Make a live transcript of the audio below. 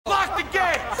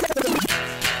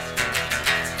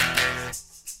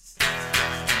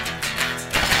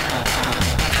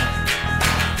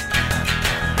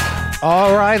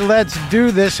All right, let's do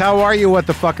this. How are you, what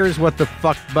the fuckers, what the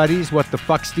fuck buddies, what the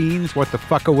fucksteins, what the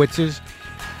fuckawitzes,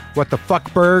 what the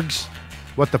fuckbergs,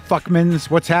 what the fuckmans?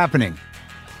 What's happening?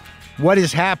 What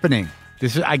is happening?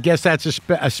 I guess that's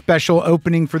a special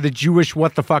opening for the Jewish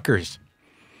what the fuckers.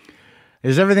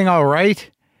 Is everything all right?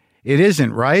 It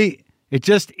isn't, right? It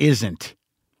just isn't.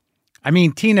 I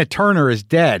mean, Tina Turner is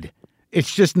dead.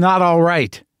 It's just not all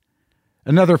right.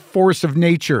 Another force of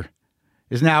nature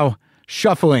is now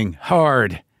shuffling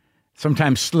hard,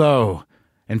 sometimes slow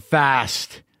and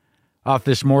fast off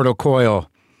this mortal coil.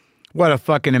 What a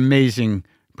fucking amazing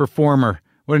performer.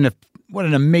 What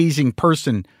an amazing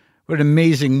person. What an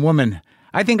amazing woman.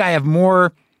 I think I have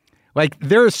more, like,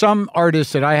 there are some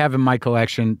artists that I have in my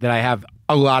collection that I have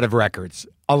a lot of records,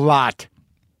 a lot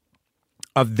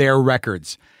of their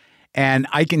records. And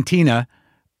Ike and Tina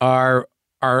are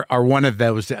one of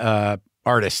those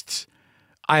artists.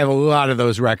 I have a lot of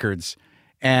those records.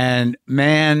 And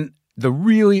man, the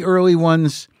really early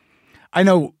ones, I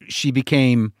know she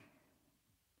became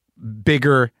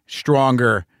bigger,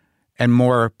 stronger, and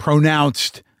more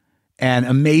pronounced and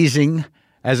amazing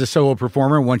as a solo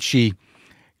performer once she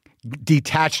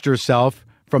detached herself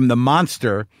from the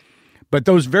monster. But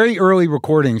those very early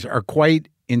recordings are quite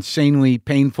insanely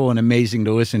painful and amazing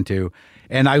to listen to.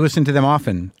 And I listen to them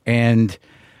often. And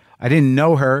I didn't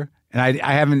know her, and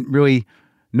I haven't really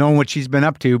known what she's been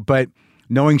up to, but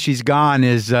knowing she's gone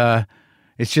is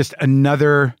it's just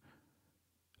another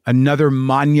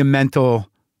monumental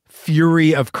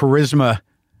fury of charisma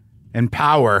and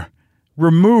power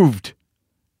removed.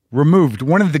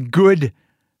 One of the good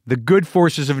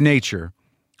forces of nature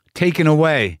taken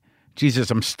away.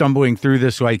 Jesus, I'm stumbling through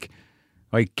this like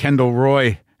Kendall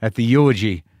Roy at the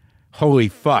eulogy. Holy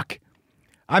fuck.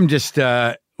 I'm just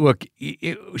look,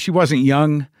 she wasn't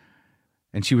young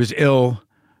and she was ill,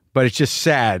 but it's just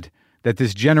sad that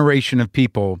this generation of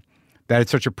people that had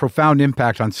such a profound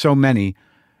impact on so many,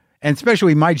 and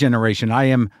especially my generation, I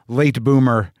am late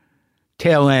boomer,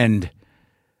 tail end.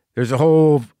 There's a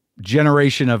whole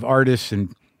generation of artists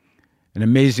and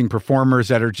amazing performers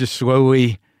that are just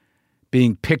slowly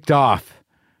being picked off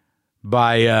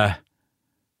by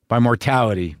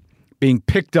mortality, being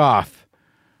picked off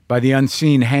by the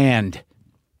unseen hand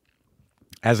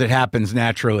as it happens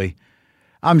naturally.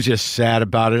 I'm just sad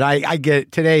about it. I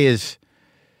get, today is,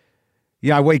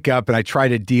 I wake up and I try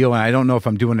to deal and I don't know if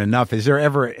I'm doing enough. Is there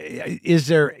enough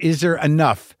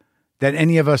that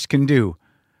any of us can do?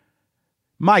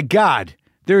 My God,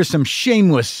 there is some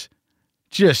shameless,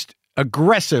 just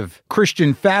aggressive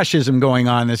Christian fascism going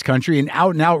on in this country, and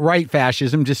outright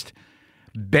fascism, just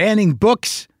banning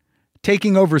books,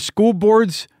 taking over school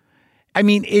boards. I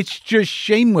mean, it's just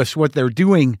shameless what they're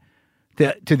doing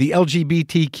to the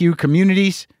LGBTQ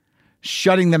communities,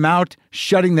 shutting them out,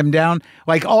 shutting them down.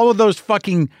 Like all of those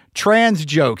fucking trans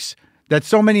jokes that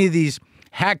so many of these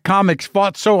hack comics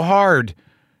fought so hard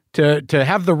to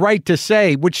have the right to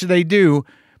say, which they do.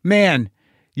 Man,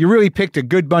 you really picked a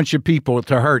good bunch of people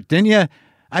to hurt, didn't you?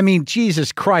 I mean,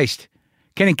 Jesus Christ.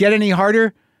 Can it get any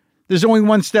harder? There's only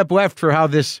one step left for how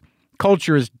this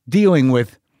culture is dealing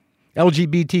with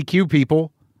LGBTQ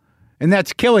people, and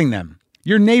that's killing them.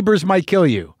 Your neighbors might kill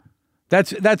you.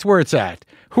 That's where it's at.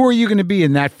 Who are you going to be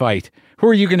in that fight? Who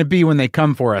are you going to be when they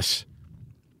come for us?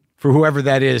 For whoever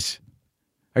that is.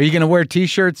 Are you going to wear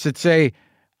t-shirts that say,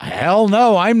 hell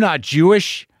no, I'm not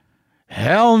Jewish.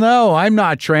 Hell no, I'm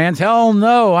not trans. Hell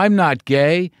no, I'm not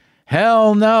gay.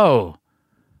 Hell no.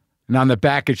 And on the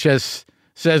back it says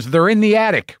they're in the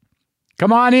attic.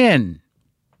 Come on in.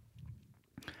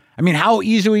 I mean, how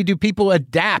easily do people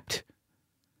adapt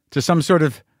to some sort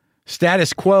of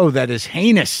status quo that is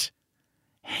heinous?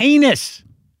 Heinous.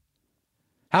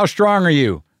 How strong are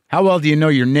you? How well do you know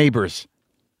your neighbors?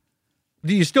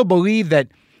 Do you still believe that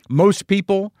most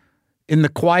people in the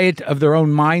quiet of their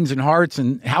own minds and hearts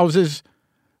and houses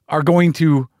are going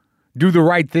to do the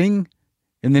right thing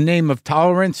in the name of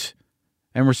tolerance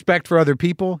and respect for other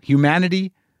people,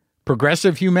 humanity,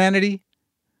 progressive humanity?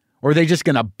 Or are they just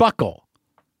going to buckle?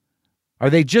 Are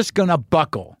they just going to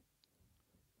buckle?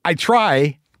 I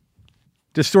try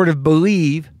to sort of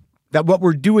believe that what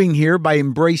we're doing here by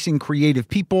embracing creative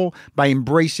people, by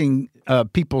embracing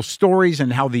people's stories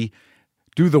and how they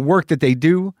do the work that they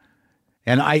do,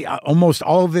 and almost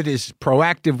all of it is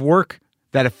proactive work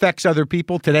that affects other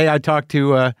people. Today I talked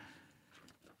to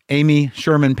Amy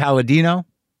Sherman-Palladino,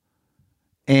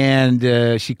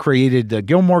 and she created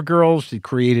Gilmore Girls. She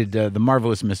created The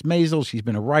Marvelous Miss Maisel. She's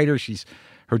been a writer.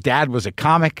 Her dad was a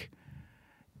comic.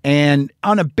 And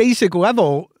on a basic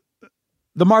level,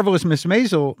 The Marvelous Miss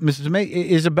Maisel, Mrs.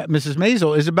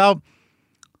 Maisel is about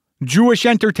Jewish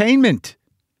entertainment.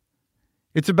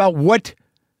 It's about what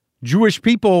Jewish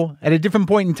people at a different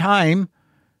point in time,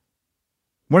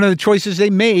 one of the choices they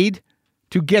made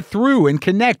to get through and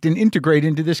connect and integrate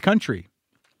into this country.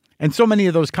 And so many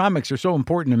of those comics are so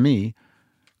important to me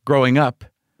growing up.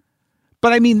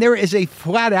 But I mean, there is a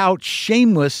flat out,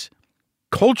 shameless,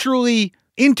 culturally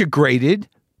integrated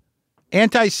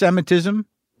anti-Semitism,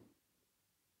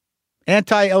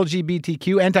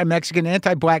 anti-LGBTQ, anti-Mexican,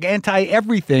 anti-Black,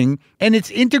 anti-everything. And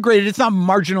it's integrated. It's not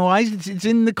marginalized. It's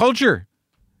in the culture.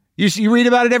 You read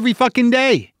about it every fucking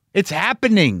day. It's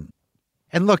happening.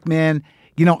 And look, man,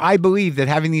 you know, I believe that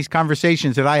having these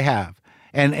conversations that I have,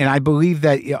 and I believe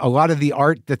that a lot of the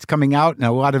art that's coming out and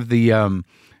a lot of the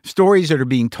stories that are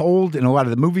being told and a lot of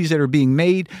the movies that are being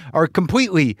made are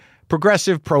completely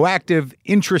progressive, proactive,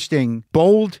 interesting,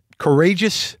 bold,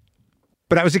 courageous.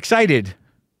 But I was excited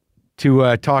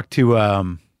to talk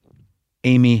to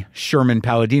Amy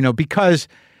Sherman-Palladino because,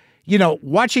 you know,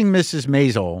 watching Mrs.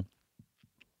 Maisel,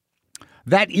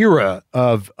 that era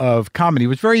of comedy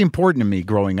was very important to me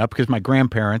growing up because my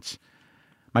grandparents,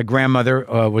 my grandmother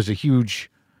was a huge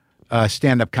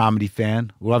stand-up comedy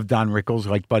fan, loved Don Rickles,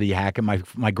 liked Buddy Hackett.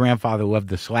 My grandfather loved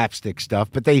the slapstick stuff,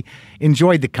 but they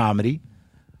enjoyed the comedy.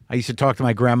 I used to talk to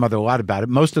my grandmother a lot about it.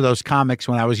 Most of those comics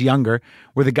when I was younger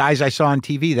were the guys I saw on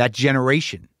TV, that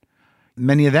generation.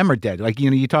 Many of them are dead. Like, you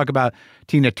know, you talk about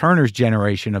Tina Turner's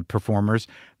generation of performers.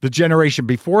 The generation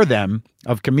before them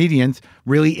of comedians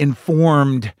really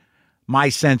informed my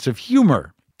sense of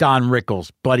humor. Don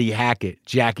Rickles, Buddy Hackett,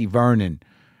 Jackie Vernon,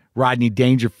 Rodney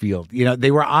Dangerfield. You know,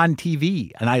 they were on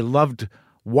TV, and I loved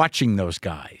watching those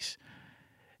guys.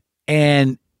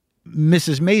 And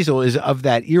Mrs. Maisel is of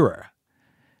that era.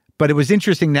 But it was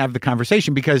interesting to have the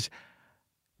conversation because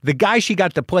the guy she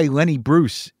got to play, Lenny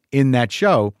Bruce, in that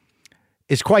show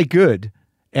is quite good.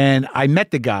 And I met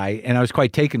the guy and I was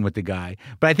quite taken with the guy.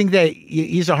 But I think that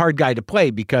he's a hard guy to play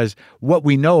because what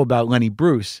we know about Lenny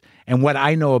Bruce and what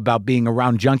I know about being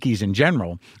around junkies in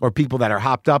general or people that are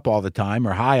hopped up all the time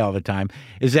or high all the time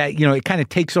is that, you know, it kind of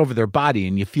takes over their body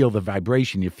and you feel the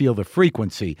vibration, you feel the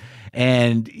frequency.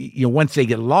 And, you know, once they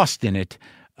get lost in it,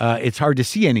 it's hard to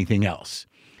see anything else.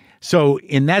 So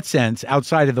in that sense,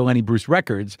 outside of the Lenny Bruce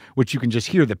records, which you can just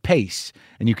hear the pace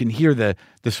and you can hear the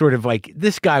sort of like,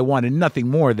 this guy wanted nothing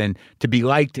more than to be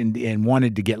liked and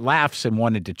wanted to get laughs and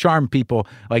wanted to charm people.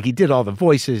 Like he did all the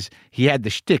voices. He had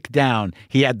the shtick down.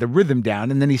 He had the rhythm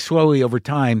down. And then he slowly over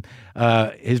time,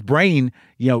 his brain,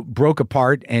 you know, broke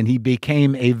apart and he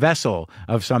became a vessel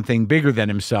of something bigger than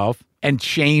himself and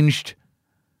changed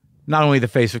not only the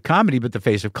face of comedy, but the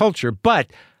face of culture.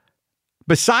 But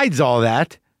besides all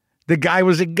that, the guy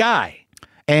was a guy.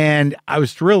 And I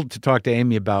was thrilled to talk to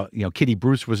Amy about, you know, Kitty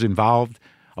Bruce was involved.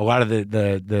 A lot of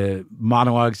the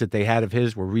monologues that they had of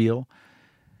his were real.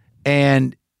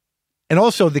 And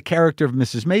also the character of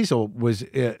Mrs. Maisel was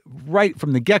right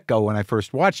from the get-go when I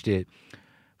first watched it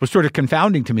was sort of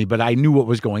confounding to me, but I knew what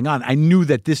was going on. I knew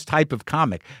that this type of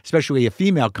comic, especially a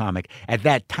female comic at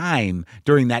that time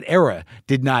during that era,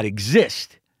 did not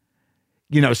exist.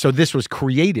 You know, so this was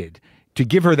created. To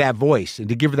give her that voice and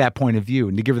to give her that point of view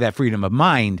and to give her that freedom of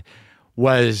mind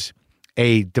was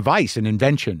a device, an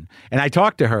invention. And I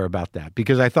talked to her about that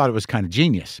because I thought it was kind of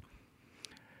genius.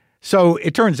 So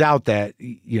it turns out that,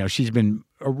 you know, she's been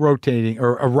rotating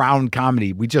or around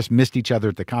comedy. We just missed each other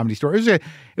at the Comedy Store. It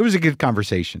was a good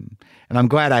conversation, and I'm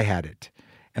glad I had it.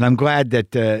 And I'm glad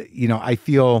that, you know, I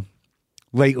feel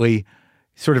lately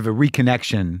sort of a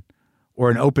reconnection or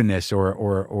an openness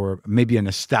or maybe a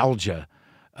nostalgia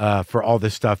for all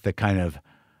this stuff that kind of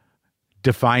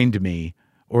defined me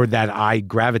or that I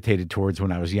gravitated towards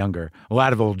when I was younger. A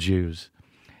lot of old Jews.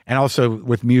 And also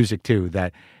with music too,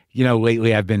 that, you know,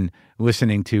 lately I've been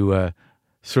listening to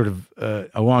sort of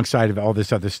alongside of all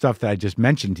this other stuff that I just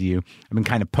mentioned to you. I've been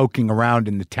kind of poking around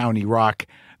in the towny rock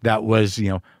that was, you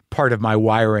know, part of my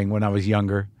wiring when I was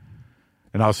younger.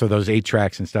 And also those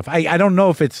 8-tracks and stuff. I don't know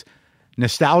if it's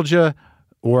nostalgia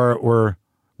or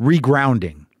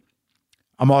regrounding.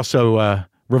 I'm also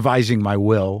revising my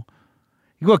will.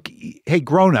 Look, hey,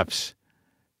 grown-ups,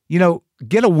 you know,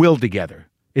 get a will together.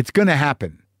 It's going to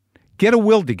happen. Get a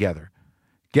will together.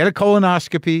 Get a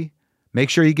colonoscopy. Make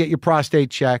sure you get your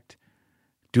prostate checked.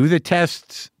 Do the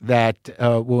tests that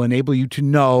will enable you to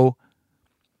know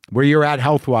where you're at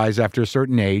health-wise after a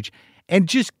certain age. And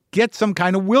just get some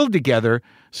kind of will together.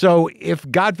 So if,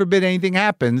 God forbid, anything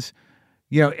happens,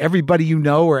 you know, everybody you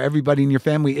know or everybody in your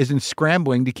family isn't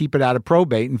scrambling to keep it out of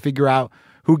probate and figure out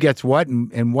who gets what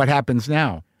and what happens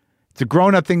now. It's a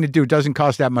grown-up thing to do. It doesn't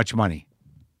cost that much money.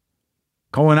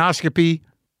 Colonoscopy,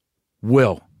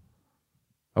 will.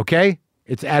 Okay?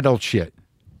 It's adult shit.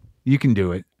 You can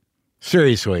do it.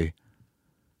 Seriously.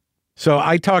 So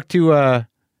I talked to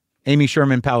Amy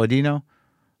Sherman-Palladino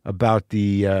about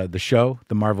the show,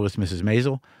 The Marvelous Mrs.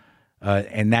 Maisel,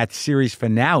 and that series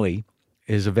finale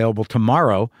is available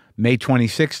tomorrow, May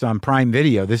 26th on Prime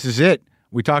Video. This is it.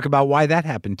 We talk about why that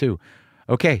happened too.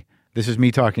 Okay, this is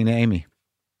me talking to Amy.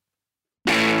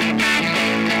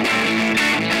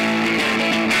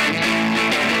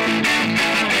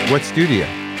 What studio?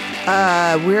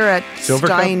 We're at Silver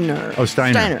Cup? Steiner. Oh,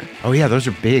 Steiner. Oh, yeah, those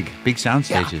are big sound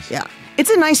stages. Yeah. It's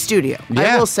a nice studio.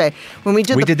 Yeah. I will say, when we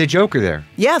did the Joker there.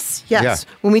 Yes. Yeah.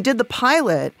 When we did the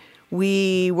pilot,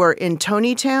 we were in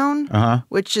Tonytown,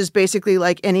 which is basically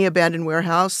like any abandoned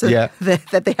warehouse that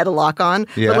they had a lock on.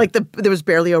 Yeah. But like there was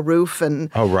barely a roof, and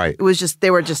it was just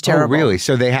they were just terrible. Oh, really?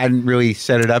 So they hadn't really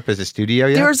set it up as a studio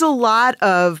yet? There's a lot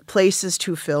of places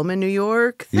to film in New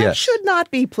York that should not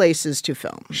be places to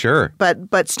film. Sure.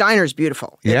 But Steiner's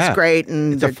beautiful. Yeah. It's great,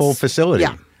 and it's a full facility.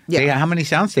 Yeah. How many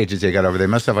sound stages they got over there?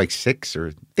 They must have like 6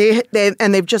 or...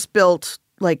 They've just built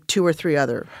like 2 or 3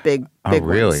 other big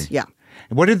really? ones. Yeah.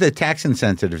 What are the tax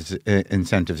incentives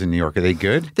in New York? Are they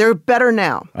good? They're better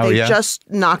now. Oh, they just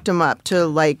knocked them up to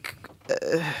like,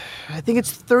 I think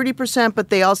it's 30%, but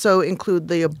they also include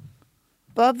the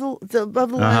above the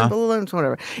line, below the line,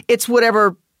 whatever. It's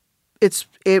whatever.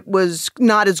 It was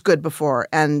not as good before,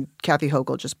 and Kathy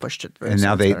Hochul just pushed it. And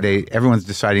now everyone's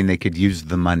deciding they could use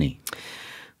the money,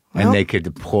 and they could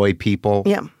deploy people.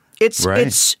 Yeah, it's.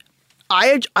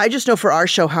 I just know for our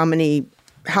show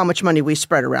how much money we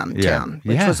spread around town,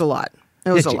 which was a lot.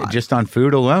 It was a lot. Just on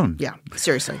food alone. Yeah,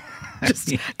 seriously.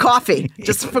 Just coffee.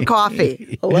 Just for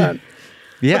coffee alone.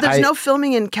 Yeah, but there's no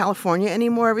filming in California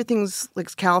anymore. Everything's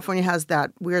like California has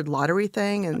that weird lottery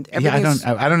thing, and everything's...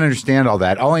 I don't understand all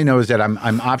that. All I know is that I'm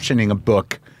optioning a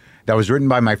book that was written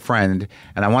by my friend,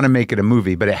 and I want to make it a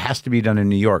movie, but it has to be done in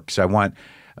New York. So I want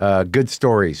good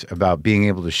stories about being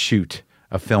able to shoot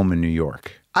a film in New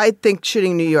York. I think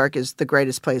shooting in New York is the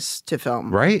greatest place to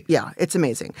film. Right? Yeah, it's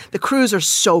amazing. The crews are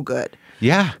so good.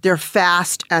 Yeah. They're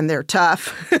fast and they're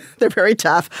tough. They're very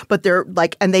tough, but they're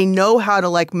like, and they know how to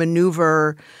like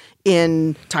maneuver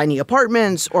in tiny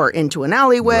apartments or into an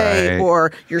alleyway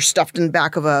or you're stuffed in the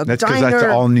back of a diner. That's because that's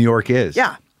all New York is.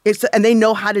 Yeah. And they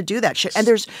know how to do that shit. And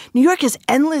New York has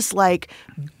endless like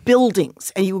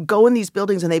buildings, and you go in these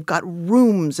buildings and they've got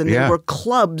rooms, and there were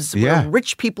clubs where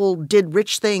rich people did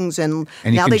rich things, and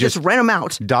now they just rent them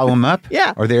out. Doll them up?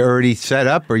 Yeah. Are they already set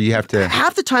up, or you have to?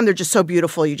 Half the time they're just so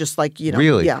beautiful, you just like,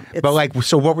 Really? Yeah. But like,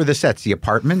 so what were the sets? The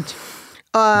apartment?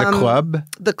 The club?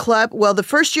 The club. Well, the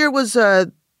first year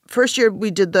we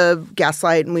did the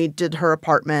Gaslight, and we did her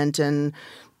apartment and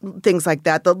things like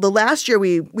that. The last year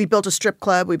we built a strip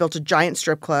club. We built a giant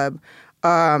strip club,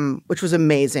 which was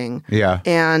amazing. Yeah.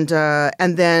 And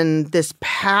then this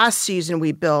past season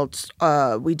we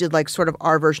did like sort of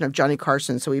our version of Johnny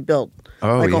Carson. So we built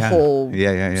a whole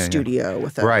studio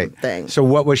with a thing. So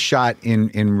what was shot in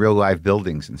real live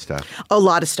buildings and stuff? A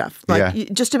lot of stuff.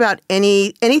 Like just about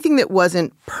anything that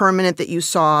wasn't permanent that you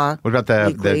saw. What about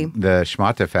the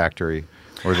Schmata factory?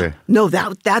 No,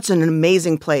 that's an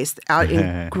amazing place out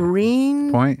in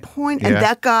Greenpoint. And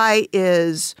that guy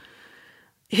his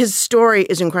story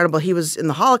is incredible. He was in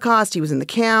the Holocaust, he was in the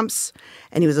camps,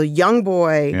 and he was a young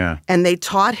boy, and they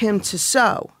taught him to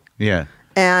sew. Yeah.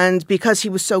 And because he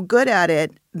was so good at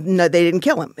it, they didn't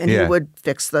kill him. And he would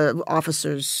fix the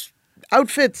officers'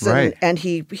 outfits, and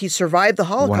he survived the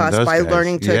Holocaust by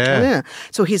learning to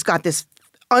So he's got this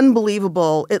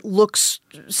unbelievable, it looks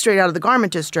straight out of the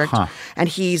garment district, and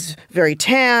he's very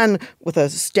tan with a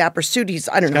dapper suit. He's,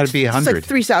 I don't know, he's like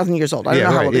 3,000 years old. I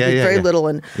don't know how old he's very little.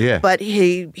 But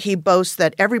he boasts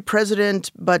that every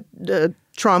president but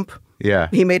Trump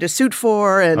he made a suit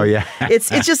for, and it's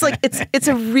just like it's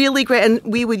a really great, and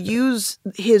we would use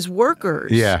his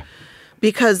workers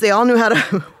because they all knew how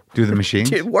to do the machines?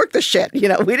 To work the shit. We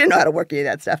didn't know how to work any of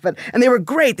that stuff. And they were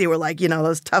great. They were like,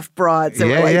 those tough broads. That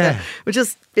were like which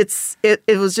is,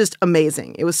 it was just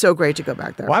amazing. It was so great to go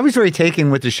back there. Well, I was very taken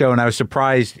with the show, and I was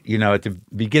surprised, at the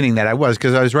beginning that I was,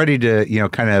 because I was ready to,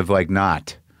 kind of like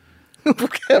not.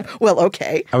 Well,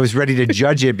 okay. I was ready to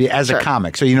judge it as a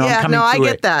comic. So, I'm coming to I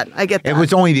get that. It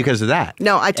was only because of that.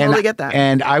 No, I totally get that.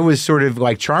 And I was sort of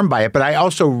like charmed by it, but I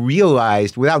also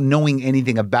realized, without knowing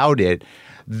anything about it,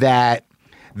 that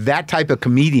type of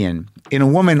comedian in a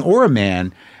woman or a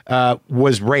man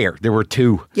was rare. There were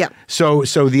two. Yeah. So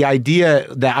the idea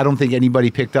that I don't think anybody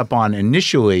picked up on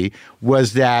initially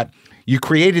was that you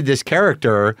created this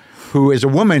character who is a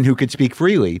woman who could speak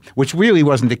freely, which really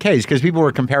wasn't the case, because people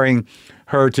were comparing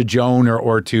her to Joan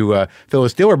or to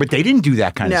Phyllis Diller, but they didn't do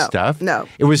that kind of stuff. No.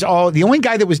 It was the only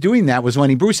guy that was doing that was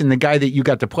Lenny Bruce, and the guy that you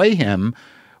got to play him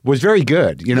was very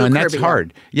good, you know, and that's Kirby,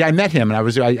 hard. Yeah, I met him, and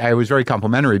I was very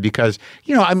complimentary because,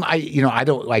 you know, I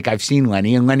don't like, I've seen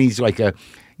Lenny, and Lenny's like a,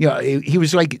 you know, he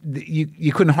was like,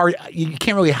 you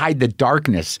can't really hide the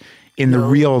darkness in the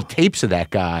real tapes of that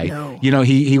guy. No. You know,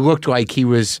 he looked like he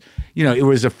was, you know, it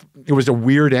was a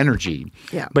weird energy.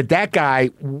 Yeah. But that guy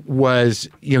was,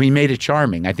 you know, he made it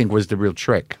charming, I think was the real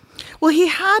trick. Well, he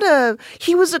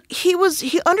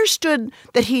understood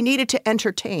that he needed to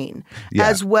entertain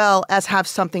as well as have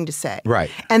something to say.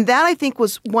 Right. And that, I think,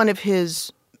 was one of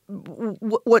his,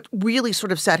 what really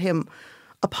sort of set him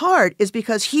apart, is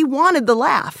because he wanted the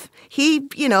laugh. He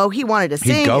wanted to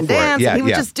sing and dance, and he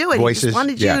would just do it. Voices, he just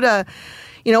wanted you to,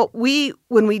 you know,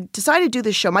 when we decided to do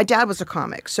this show, my dad was a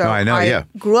comic. So I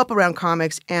grew up around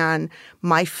comics, and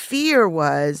my fear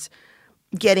was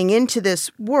getting into this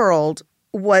world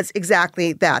was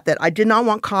exactly that I did not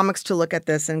want comics to look at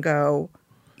this and go,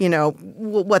 you know,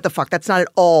 what the fuck? That's not at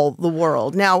all the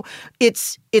world. Now,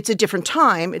 it's a different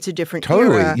time. It's a different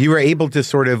era. You were able to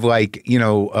sort of like, you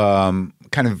know,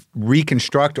 kind of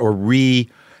reconstruct or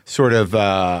sort of,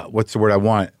 what's the word I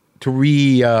want?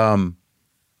 To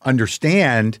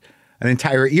understand an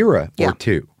entire era or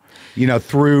two, you know,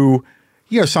 through,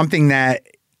 you know, something that,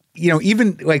 you know,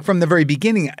 even like from the very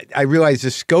beginning, I realized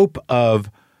the scope of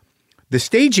the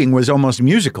staging was almost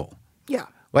musical. Yeah.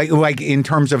 Like in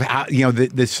terms of how, you know,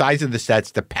 the size of the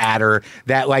sets, the patter,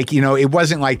 that like, you know, it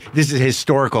wasn't like this is a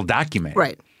historical document.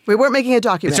 Right. We weren't making a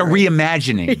documentary. It's a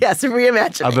reimagining. Yes, a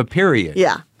reimagining. Of a period.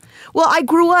 Yeah. Well, I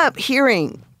grew up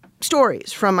hearing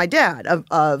stories from my dad of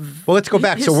Well, let's go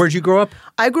back. So where'd you grow up?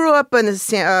 I grew up in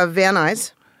Van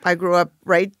Nuys. I grew up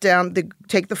right down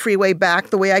take the freeway back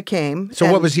the way I came.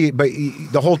 So what was he,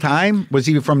 the whole time? Was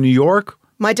he from New York?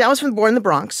 My dad was born in the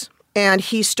Bronx. And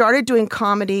he started doing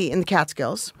comedy in the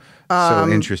Catskills. So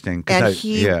interesting. And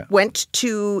he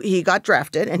got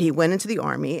drafted and he went into the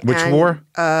Army. Which war?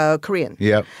 Korean.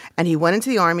 Yep. And he went into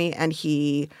the Army and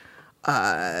he,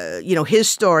 you know, his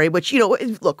story, which, you know,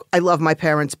 look, I love my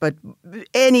parents, but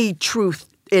any truth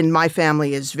in my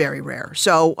family is very rare.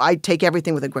 So I take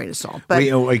everything with a grain of salt. But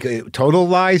like total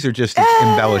lies or just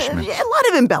embellishments? A lot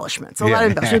of embellishments.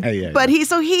 But his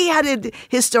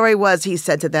story was, he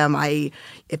said to them,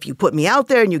 if you put me out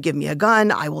there and you give me a gun,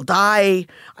 I will die.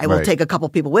 I will take a couple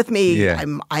people with me. Yeah.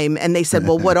 And they said,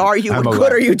 well, what are you? What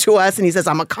good are you to us? And he says,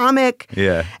 I'm a comic.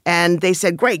 Yeah. And they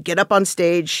said, great, get up on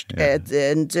stage. Yeah.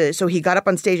 And so he got up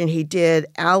on stage and he did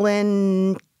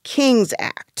Alan King's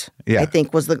act, I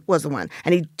think was the one,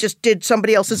 and he just did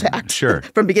somebody else's act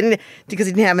from beginning because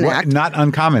he didn't have an act. Not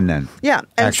uncommon then. Yeah,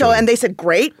 and they said,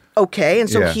 great, okay, and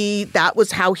so that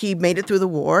was how he made it through the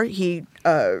war. He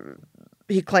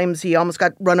claims he almost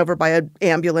got run over by an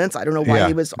ambulance. I don't know why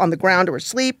he was on the ground or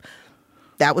asleep.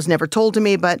 That was never told to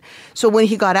me. But so when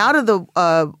he got out of the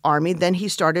Army, then he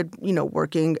started, you know,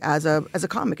 working as a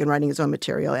comic and writing his own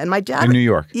material. And my dad in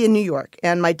New York,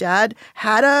 and my dad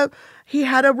had a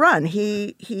run.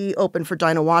 He opened for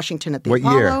Dinah Washington at the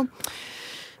Apollo. Year?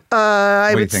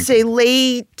 I would say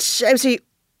late.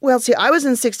 I was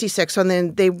in '66, and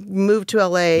then they moved to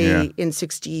LA in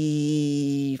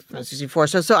 '64.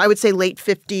 So I would say late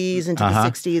 '50s into the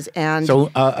 '60s, and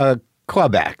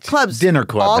club act. Clubs. Dinner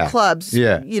club all act. Clubs.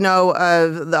 Yeah. You know,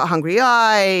 The Hungry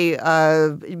Eye,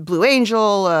 Blue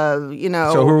Angel, you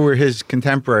know. So who were his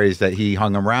contemporaries that he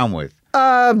hung around with?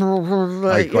 Like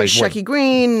Shecky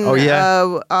Green. Oh,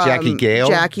 yeah. Jackie Gale.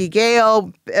 Jackie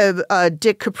Gale.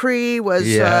 Dick Capri was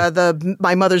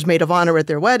my mother's maid of honor at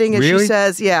their wedding, as she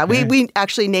says. Yeah. We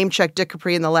actually name-checked Dick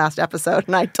Capri in the last episode,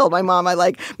 and I told my mom,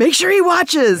 make sure he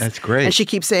watches. That's great. And she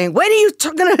keeps saying, when are you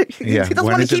going to... He doesn't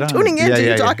want to keep tuning in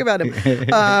to talk about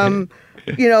him.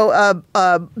 You know,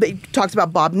 they talked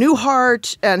about Bob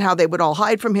Newhart and how they would all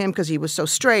hide from him because he was so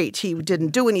straight. He didn't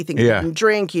do anything. He didn't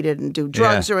drink. He didn't do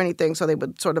drugs or anything. So they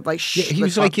would sort of he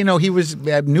was like, you know, he was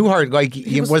Newhart. Like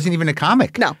he wasn't even a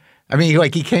comic. No. I mean,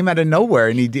 like he came out of nowhere,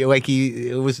 and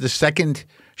it was the second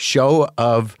show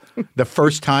of the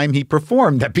first time he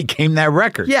performed that became that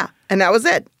record. Yeah, and that was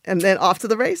it. And then off to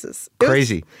the races.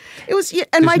 Crazy. It was, and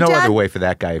There's my dad. There's no other way for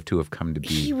that guy to have come to be.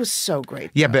 He was so great.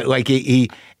 Yeah, but like he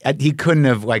couldn't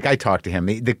have. Like I talked to him,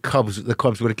 the clubs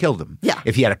would have killed him. Yeah,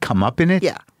 if he had to come up in it.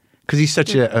 Yeah, because he's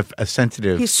such a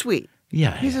sensitive. He's sweet.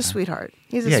 Yeah, he's a sweetheart.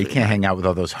 He's a you sweetheart. can't hang out with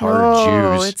all those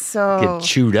hard Jews. It's so get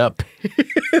chewed up.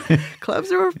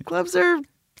 Clubs are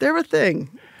they're a thing.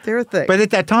 They're a thing. But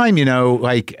at that time, you know,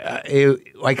 like I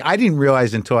didn't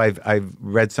realize until I've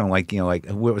read some, like, you know, like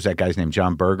what was that guy's name?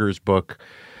 John Berger's book.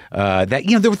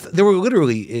 That there were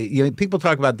literally people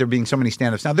talk about there being so many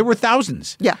stand-ups now. There were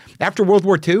thousands. Yeah. After World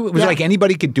War II, it was like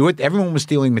anybody could do it. Everyone was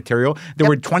stealing material. There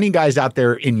were 20 guys out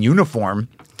there in uniform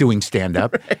doing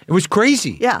stand-up. Right. It was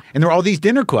crazy. Yeah. And there were all these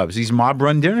dinner clubs, these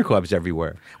mob-run dinner clubs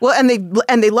everywhere. Well, and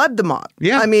they loved the mob.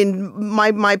 Yeah. I mean,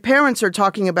 my parents are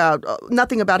talking about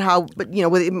nothing about how, but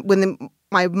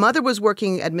my mother was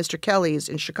working at Mr. Kelly's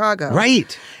in Chicago.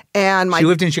 Right. And she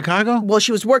lived in Chicago? Well,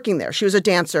 she was working there. She was a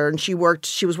dancer, and she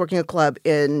was working a club,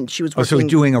 and she was working. Oh, so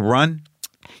doing a run?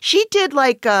 She did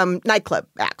like nightclub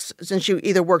acts, and she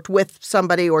either worked with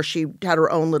somebody or she had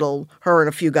her own her and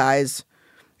a few guys.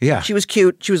 Yeah. She was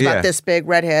cute. She was about this big,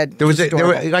 redhead. There were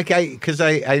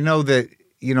I know that,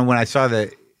 when I saw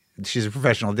that she's a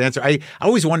professional dancer, I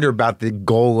always wonder about the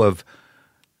goal of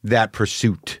that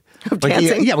pursuit. Of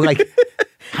dancing? Yeah, like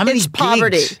how many it's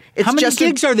poverty. Gigs? How many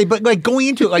gigs are they? But like going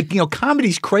into it,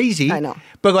 comedy's crazy. I know.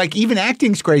 But like even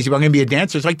acting's crazy. But I'm going to be a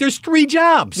dancer. It's like there's 3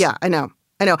 jobs. Yeah, I know.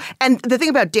 And the thing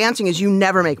about dancing is you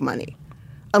never make money.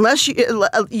 Unless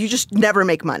you just never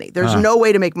make money. There's no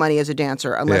way to make money as a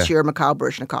dancer unless you're Mikhail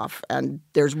Baryshnikov, and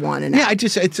there's one. And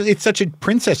it's such a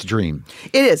princess dream.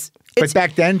 It is. But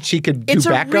back then she could do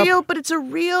backup.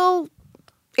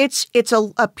 It's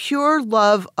a pure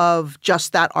love of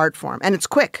just that art form, and it's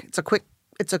quick. It's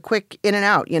a quick in and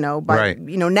out. But right.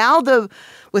 Now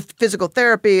with physical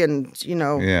therapy and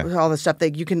all the stuff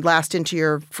that you can last into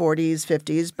your 40s,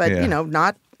 50s, but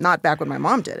not back when my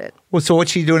mom did it. Well, so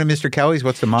what's she doing at Mr. Kelly's?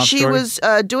 What's the mom story? She was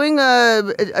doing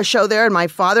a show there, and my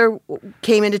father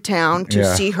came into town to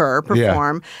see her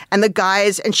perform. Yeah. And the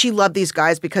guys, and she loved these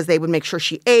guys because they would make sure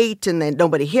she ate, and then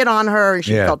nobody hit on her, and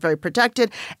she felt very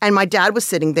protected. And my dad was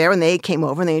sitting there, and they came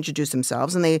over, and they introduced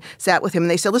themselves, and they sat with him, and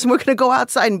they said, "Listen, we're going to go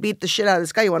outside and beat the shit out of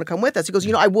this guy. You want to come with us?" He goes,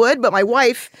 "I would, but my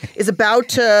wife is about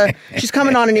to, she's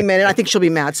coming on any minute. I think she'll be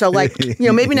mad. So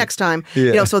maybe next time."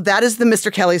 Yeah. So that is the Mr.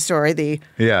 Kelly story,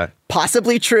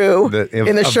 possibly true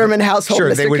in the Sherman household.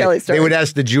 Sure, Mr. Kelly story. They would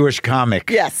ask the Jewish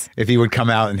comic if he would come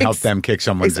out and help them kick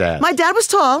someone's ass. My dad was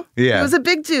tall. Yeah. He was a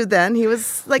big dude then. He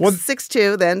was like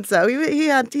 6'2" then, so he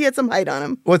had some height on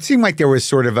him. Well, it seemed like there was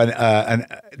sort of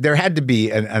there had to be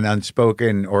an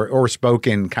unspoken or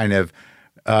spoken kind of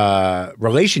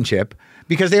relationship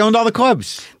because they owned all the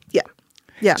clubs. Yeah.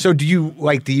 Yeah. So do you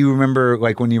remember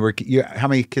like when you were how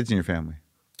many kids in your family?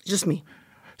 Just me.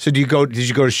 So did you go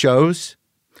to shows?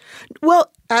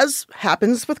 Well, as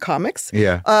happens with comics,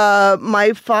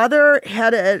 my father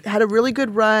had a really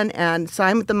good run and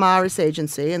signed with the Maris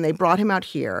agency, and they brought him out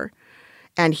here,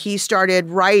 and he started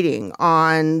writing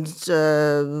on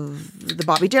the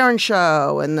Bobby Darin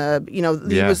show and he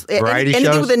was anything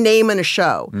shows? with a name and a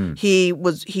show. He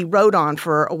wrote on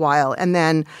for a while, and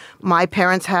then my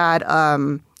parents had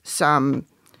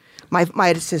I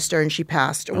had a sister, and she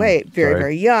passed away very,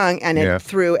 very young, and it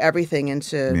threw everything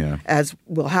into, as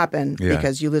will happen,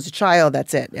 because you lose a child,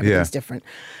 that's it. Everything's different.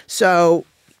 So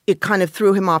it kind of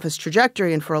threw him off his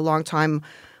trajectory, and for a long time,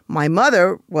 my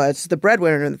mother was the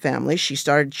breadwinner in the family. She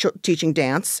started teaching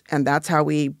dance, and that's how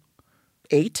we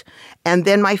ate. And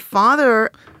then my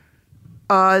father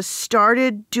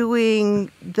started doing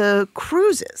the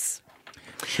cruises.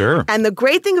 Sure. And the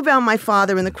great thing about my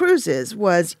father and the cruises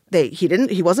was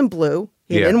he wasn't blue.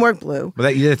 He didn't work blue.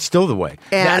 Well, that's still the way.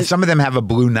 And some of them have a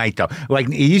blue night though. Like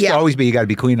it used to always be you got to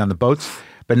be clean on the boats,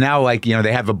 but now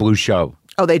they have a blue show.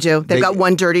 Oh, they do. They've got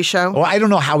one dirty show. Well, I don't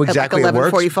know how exactly it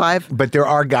works. 11:45. But there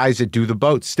are guys that do the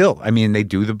boats still. I mean, they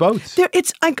do the boats.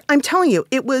 I'm telling you,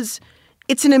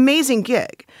 it's an amazing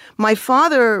gig. My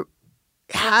father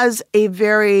has a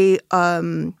very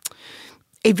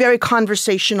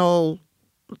conversational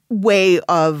way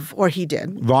of, or he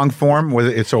did. Long form?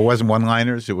 So it wasn't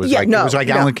one-liners? It was it was like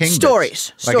Alan King?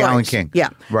 Stories. Like Alan King. Yeah.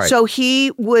 Right. So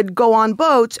he would go on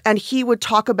boats and he would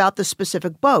talk about the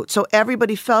specific boat. So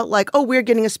everybody felt like, oh, we're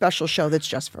getting a special show that's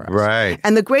just for us. Right.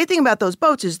 And the great thing about those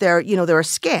boats is they're a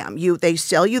scam. They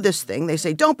sell you this thing. They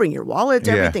say, don't bring your wallet.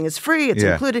 Everything is free. It's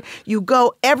included. You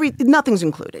go, nothing's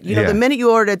included. The minute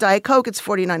you order a Diet Coke, it's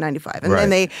 $49.95. And then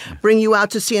they bring you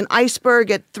out to see an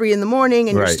iceberg at 3 a.m. and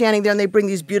you're standing there and they bring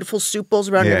these beautiful soup bowls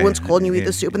around. Everyone's cold and you eat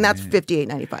the soup, and that's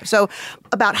 $58.95. So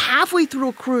about halfway through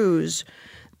a cruise,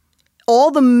 all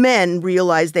the men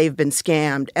realize they've been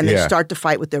scammed, and they start to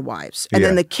fight with their wives. And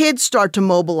then the kids start to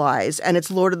mobilize, and it's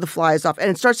Lord of the Flies off, and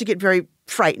it starts to get very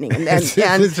frightening. And this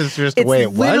is just the way it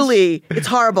was? Literally, it's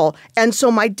horrible. And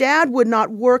so my dad would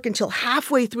not work until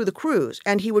halfway through the cruise,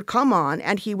 and he would come on,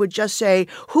 and he would just say,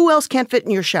 who else can't fit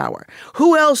in your shower?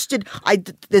 Who else did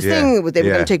this thing? They were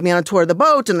going to take me on a tour of the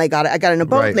boat, and I got in a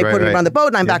boat, and they put me on the boat,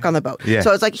 and I'm back on the boat. Yeah.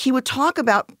 So it's like he would talk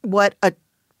about what a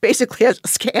basically a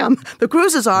scam. The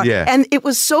cruises are. Yeah. And it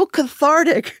was so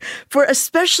cathartic for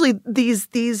especially these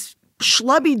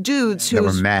schlubby dudes who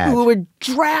were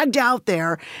dragged out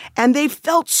there, and they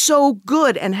felt so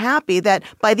good and happy that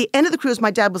by the end of the cruise, my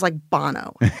dad was like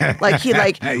Bono.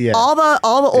 All the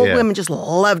old women just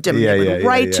loved him. They would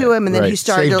write to him, and then he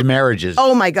started saved marriages.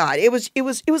 Oh my God. It was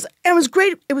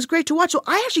great. It was great to watch. So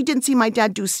I actually didn't see my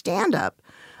dad do stand-up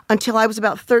until I was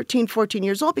about 13, 14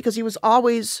 years old, because he was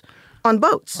always on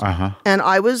boats. And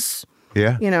I was,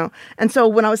 and so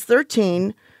when I was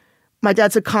 13, my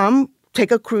dad said, come take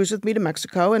a cruise with me to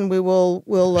Mexico, and we'll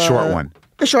short one.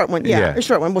 A short one, a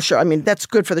short one. Well, sure. I mean, that's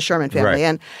good for the Sherman family.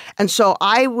 Right. And so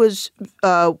I was,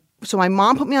 so my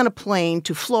mom put me on a plane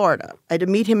to Florida. I had to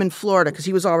meet him in Florida because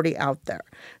he was already out there.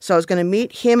 So I was going to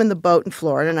meet him in the boat in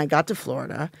Florida, and I got to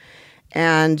Florida,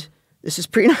 and this is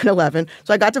pre 9/11.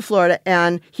 So I got to Florida,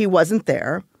 and he wasn't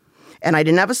there, and I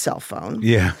didn't have a cell phone.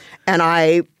 Yeah. And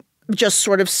I just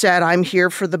sort of said, I'm here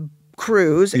for the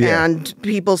cruise, and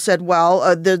people said,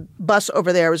 well, the bus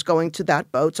over there is going to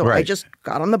that boat. So I just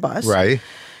got on the bus. Right.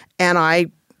 And I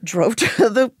drove to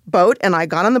the boat, and I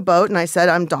got on the boat, and I said,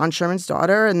 I'm Don Sherman's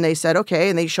daughter. And they said,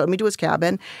 okay. And they showed me to his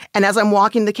cabin. And as I'm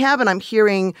walking the cabin, I'm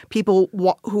hearing people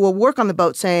who will work on the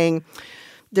boat saying,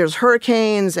 there's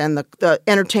hurricanes, and the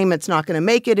entertainment's not going to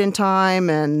make it in time.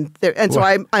 So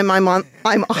I'm on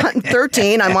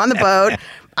 13. I'm on the boat.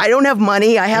 I don't have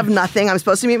money. I have nothing. I'm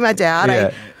supposed to meet my dad.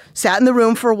 I sat in the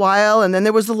room for a while, and then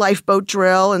there was the lifeboat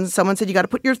drill, and someone said, you got to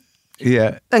put your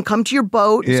and come to your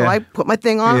boat. And so I put my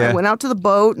thing on. I went out to the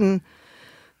boat, and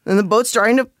the boat's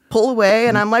starting to pull away,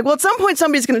 and I'm like, well, at some point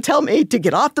somebody's going to tell me to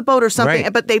get off the boat or something.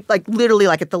 Right. But they literally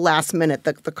at the last minute,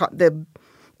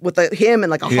 with him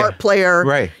and a harp player,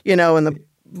 and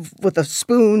with the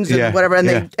spoons and whatever,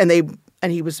 and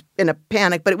he was in a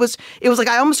panic. But it was like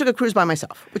I almost took a cruise by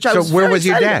myself, which I was where very was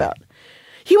your dad? About.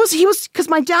 He was because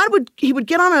my dad would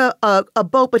get on a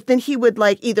boat, but then he would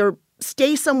either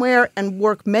stay somewhere and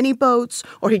work many boats,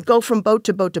 or he'd go from boat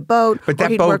to boat to boat. But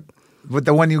that boat, but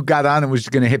the one you got on, it was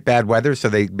going to hit bad weather, so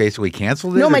they basically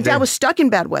canceled it? No, my dad was stuck in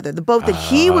bad weather. The boat that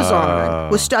he was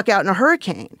on was stuck out in a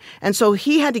hurricane. And so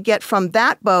he had to get from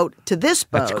that boat to this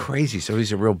boat. That's crazy. So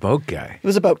he's a real boat guy. He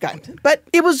was a boat guy. But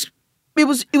it was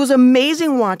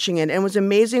amazing watching it, and it was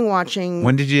amazing watching.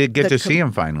 When did you get to see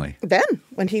him finally? Then,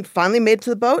 when he finally made it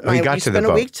to the boat. We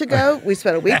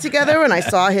spent a week together, and I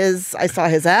saw his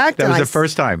act. That was the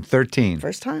first time, 13.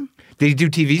 First time. Did he do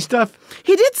TV stuff?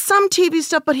 He did some TV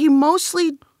stuff, but he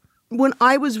mostly, when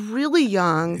I was really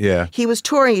young, he was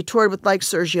touring. He toured with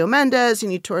Sergio Mendes,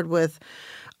 and he toured with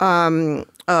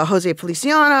Jose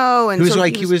Feliciano. And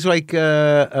he was like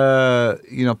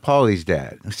Paulie's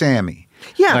dad, Sammy.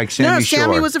 Yeah, like Sammy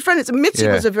Sammy was a friend. Mitzi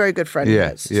was a very good friend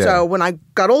of his. So when I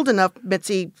got old enough,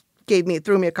 Mitzi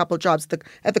threw me a couple of jobs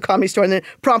at the Comedy Store, and then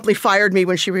promptly fired me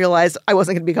when she realized I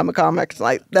wasn't going to become a comic.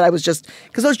 That I was just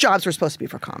because those jobs were supposed to be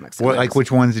for comics.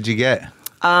 Which ones did you get?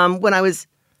 When I was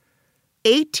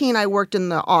 18, I worked in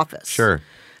the office. Sure.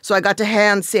 So I got to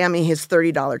hand Sammy his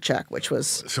 $30 check, which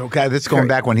was that's going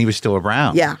back when he was still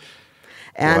around. Yeah,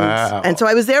 and so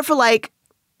I was there for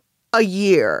a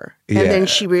year, and then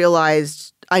she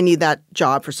realized I need that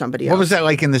job for somebody else. What was that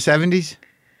like in the 70s?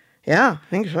 Yeah, I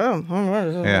think so.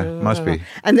 Yeah, must be.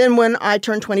 And then when I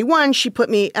turned 21, she put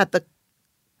me at the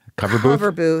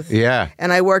cover booth. Yeah.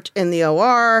 And I worked in the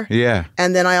OR. Yeah.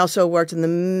 And then I also worked in the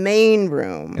main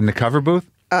room. In the cover booth?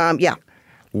 Yeah.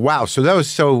 Wow. So that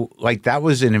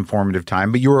was an informative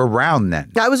time, but you were around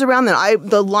then. I was around then.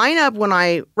 The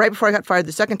lineup right before I got fired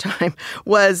the second time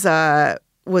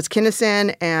was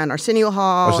Kinnison and Arsenio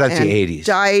Hall. Oh, so that's and the 80s.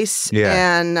 Dice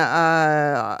and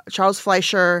Charles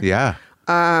Fleischer. Yeah.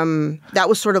 That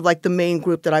was sort of the main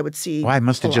group that I would see. Well, I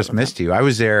must have just missed you. I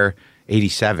was there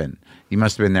 87. You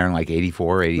must have been there in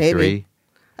 84, 83. Maybe.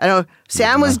 I know.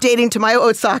 Sam was dating Tamayo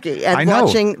Otsaki and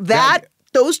watching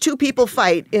those two people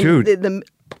fight. Dude,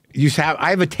 I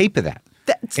have a tape of that.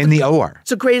 In the OR.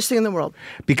 It's the greatest thing in the world.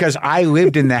 Because I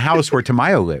lived in the house where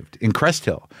Tamayo lived, in Crest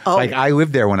Hill. Oh. I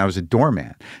lived there when I was a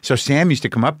doorman. So Sam used to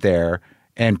come up there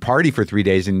and party for 3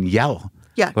 days and yell.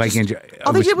 Yeah.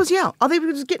 All they did was yell. All they did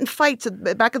was get in fights at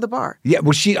the back of the bar. Yeah.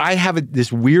 Well, I have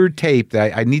this weird tape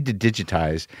that I need to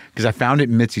digitize because I found it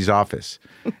in Mitzi's office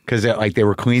because they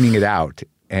were cleaning it out.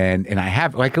 And I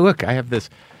have, look, I have this.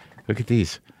 Look at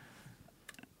these.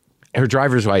 Her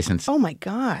driver's license. Oh, my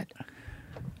God.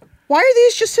 Why are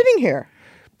these just sitting here?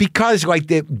 Because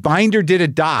the binder did a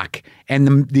doc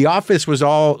and the office was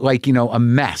all a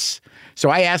mess. So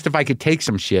I asked if I could take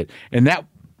some shit, and that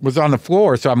was on the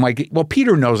floor. So I'm like, well,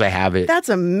 Peter knows I have it. That's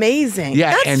amazing.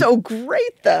 Yeah, that's so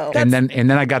great, though. And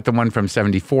then I got the one from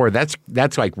 74.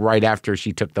 That's like right after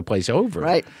she took the place over.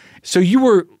 Right. So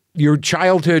your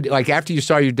childhood, like after you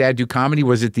saw your dad do comedy,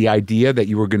 was it the idea that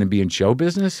you were going to be in show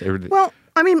business? Well,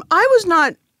 I mean,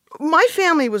 my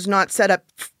family was not set up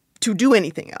to do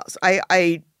anything else.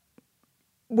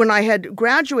 When I had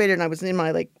graduated and I was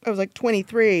I was like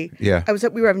 23. Yeah.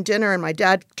 We were having dinner and my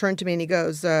dad turned to me and he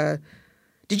goes,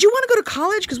 did you want to go to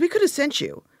college? Because we could have sent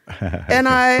you. And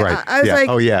I was like,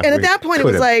 and at that point it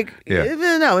was like,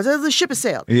 no, the ship has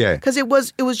sailed. Yeah. Because it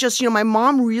was just, my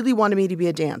mom really wanted me to be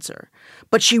a dancer,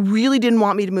 but she really didn't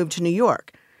want me to move to New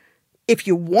York. If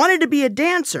you wanted to be a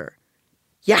dancer,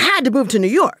 you had to move to New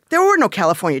York. There were no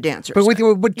California dancers.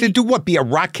 But to do what? Be a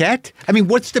rockette? I mean,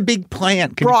 what's the big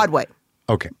plan? Broadway.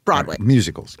 Okay. Broadway. Right.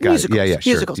 Musicals. Musicals. Yeah,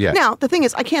 sure. Musicals. Yeah. Now, the thing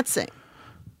is, I can't sing.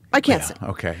 I can't sing.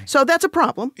 Okay. So that's a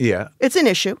problem. Yeah. It's an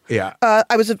issue. Yeah.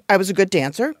 I was a good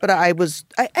dancer, but it was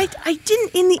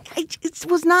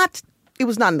not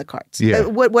in the cards. Yeah.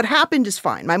 What happened is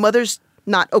fine. My mother's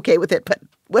not okay with it, but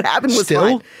what happened was still?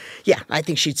 fine. Yeah, I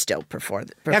think she'd still prefer.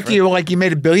 After you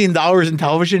made $1 billion in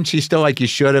television, she's still like, you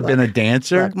should have been a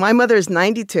dancer? Look, my mother is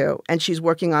 92, and she's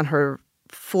working on her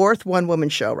 4th one-woman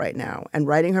show right now and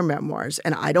writing her memoirs.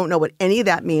 And I don't know what any of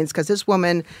that means because this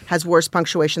woman has worse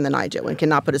punctuation than I do and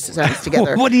cannot put a sentence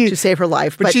together to save her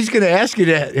life. But she's going to ask you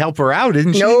to help her out,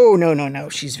 isn't she? No.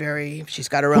 She's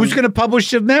got her own. Who's going to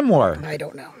publish the memoir? I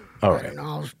don't know. All I right. don't know.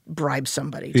 I'll bribe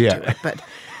somebody to do it. But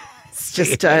it's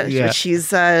just,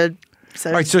 she's... All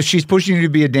right, so she's pushing you to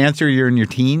be a dancer. You're in your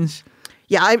teens?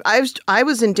 Yeah, I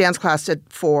was in dance class at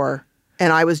 4,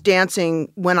 and I was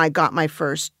dancing when I got my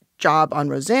first job on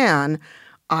Roseanne.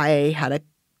 I had a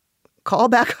call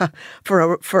back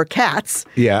for Cats,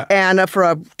 and for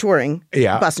a touring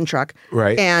bus and truck,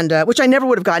 right? And which I never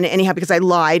would have gotten anyhow because I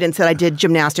lied and said I did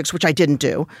gymnastics, which I didn't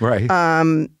do, right?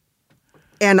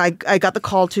 And I got the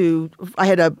call I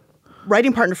had a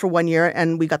writing partner for 1 year,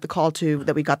 and we got the call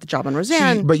that we got the job on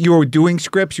Roseanne. But you were doing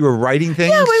scripts, you were writing things?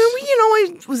 Yeah,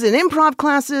 I was in improv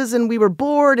classes, and we were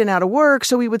bored and out of work,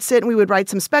 so we would sit and we would write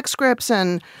some spec scripts.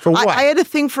 And for what? I had a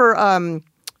thing for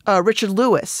Richard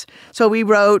Lewis, so we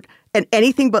wrote an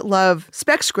Anything But Love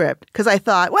spec script because I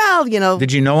thought, well,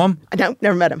 Did you know him? No,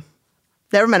 never met him.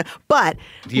 But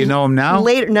do you know him now?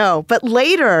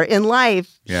 Later in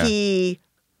life, he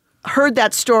heard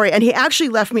that story, and he actually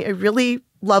left me a really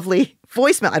lovely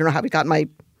voicemail. I don't know how he got my...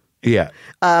 Yeah.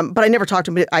 But I never talked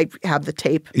to him. I have the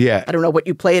tape. Yeah. I don't know what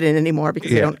you play it in anymore because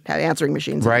they don't have answering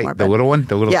machines anymore. Right. The little one?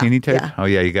 The little teeny tape? Yeah. Oh,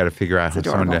 yeah. You got to figure out how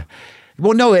someone to...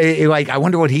 Well, no, I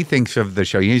wonder what he thinks of the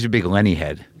show. He's a big Lenny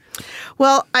head.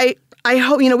 Well, I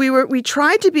hope, we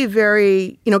tried to be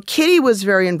very, Kitty was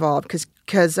very involved because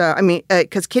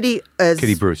Kitty is...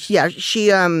 Kitty Bruce. Yeah.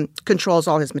 She controls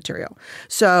all his material.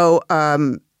 So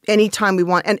anytime we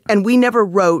want... And we never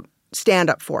wrote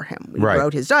stand-up for him. We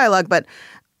wrote his dialogue, but...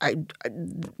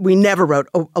 we never wrote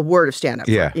a word of stand-up.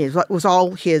 Yeah. It was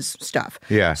all his stuff.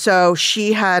 Yeah. So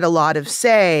she had a lot of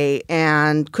say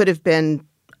and could have been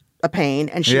a pain,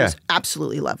 and she was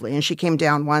absolutely lovely. And she came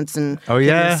down once and did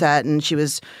the set, and she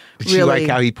was Did she like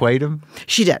how he played him?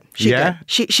 She did. She did.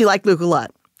 She liked Luke a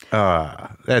lot.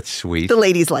 That's sweet. The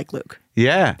ladies like Luke.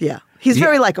 Yeah. Yeah. He's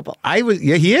very likable.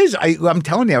 He is. I'm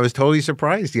telling you, I was totally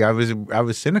surprised. Yeah, I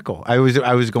was cynical. I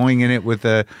was going in it with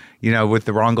the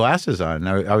wrong glasses on.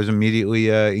 I was immediately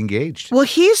engaged. Well,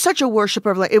 he's such a worshiper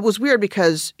of. It was weird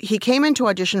because he came into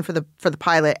audition for the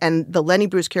pilot, and the Lenny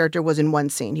Bruce character was in one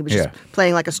scene. He was just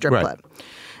playing like a strip club,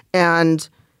 and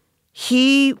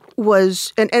he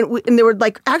was, and there were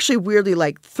actually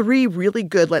weirdly 3 really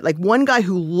good, like one guy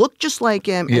who looked just like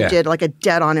him and did like a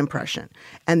dead on impression.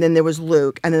 And then there was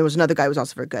Luke, and then there was another guy who was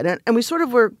also very good. And we sort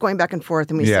of were going back and forth,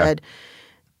 and we said,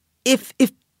 if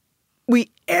we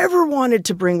ever wanted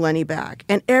to bring Lenny back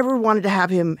and ever wanted to have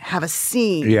him have a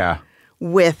scene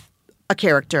with a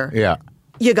character,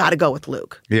 you got to go with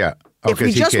Luke. Yeah. If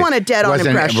we just want a dead-on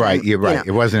impression. Right, you're right.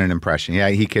 It wasn't an impression. Yeah,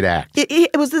 he could act.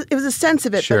 It was a sense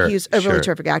of it, but he's a really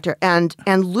terrific actor. And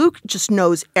Luke just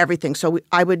knows everything. So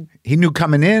He knew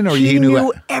coming in, or he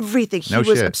knew everything. He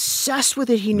was obsessed with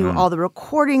it. He knew all the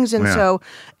recordings. And so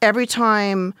every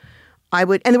time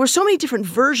and there were so many different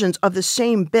versions of the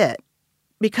same bit,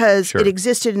 because it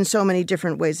existed in so many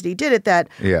different ways that he did it, that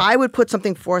I would put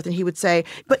something forth and he would say,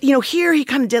 but here he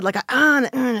kind of did like a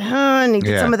and he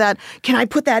did some of that. Can I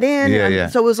put that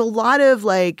in? So it was a lot of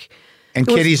And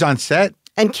Kitty's on set?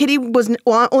 And Kitty was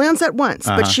only on set once,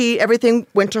 but everything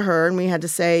went to her, and we had to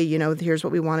say, here's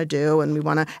what we want to do, and we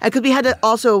want to, because we had to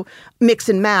also mix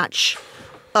and match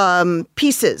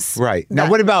pieces. Right. Now,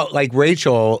 what about like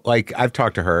Rachel? Like I've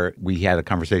talked to her. We had a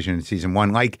conversation in season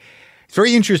 1. Like it's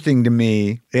very interesting to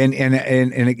me, and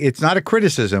it's not a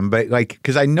criticism, but like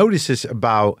because I noticed this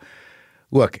about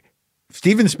look.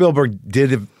 Steven Spielberg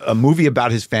did a movie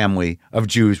about his family of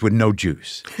Jews with no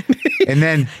Jews, and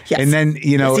then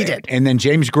you know, yes, he did. And then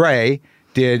James Gray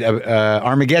did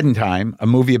Armageddon Time, a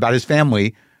movie about his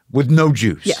family with no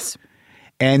Jews. Yes,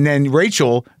 and then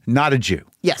Rachel, not a Jew.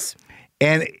 Yes,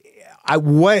 and how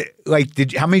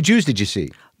many Jews did you see?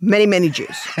 Many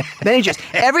Jews. Many Jews.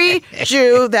 Every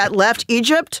Jew that left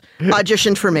Egypt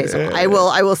auditioned for Maisel. I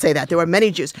will say that. There were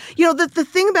many Jews. You know, the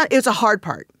thing about it's a hard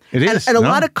part. It is. And a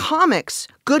lot of comics,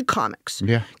 good comics,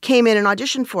 came in and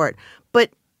auditioned for it.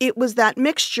 But it was that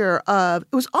mixture of,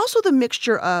 it was also the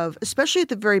mixture of, especially at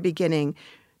the very beginning,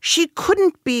 she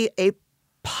couldn't be a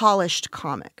polished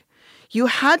comic. You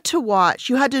had to watch,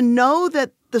 you had to know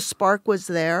that the spark was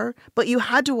there, but you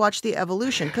had to watch the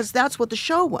evolution because that's what the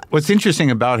show was. What's interesting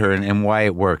about her and why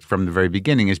it worked from the very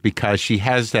beginning is because she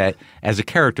has that as a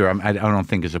character. I don't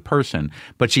think as a person,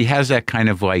 but she has that kind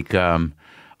of like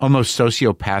almost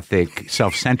sociopathic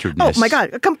self-centeredness. Oh my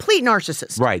God, a complete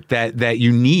narcissist. Right, that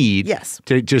you need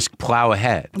to just plow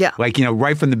ahead. Yeah. Like, you know,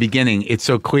 right from the beginning, it's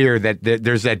so clear that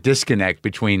there's that disconnect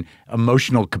between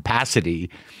emotional capacity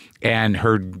and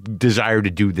her desire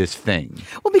to do this thing.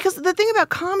 Well, because the thing about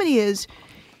comedy is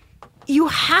you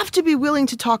have to be willing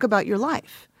to talk about your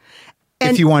life. And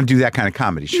if you want to do that kind of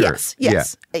comedy, sure. Yes.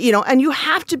 Yeah. You know, and you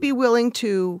have to be willing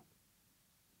to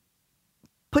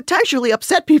potentially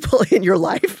upset people in your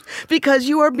life because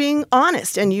you are being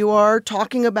honest and you are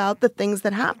talking about the things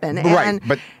that happen. Right,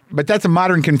 but that's a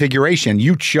modern configuration.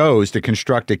 You chose to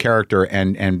construct a character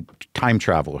and time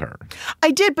travel her.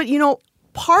 I did, but you know,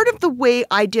 part of the way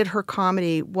I did her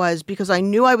comedy was because I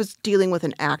knew I was dealing with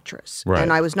an actress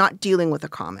and I was not dealing with a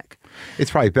comic.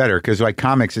 It's probably better because like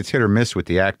comics, it's hit or miss with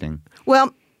the acting.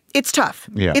 Well, it's tough.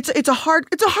 Yeah. It's a hard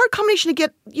combination to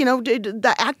get, you know,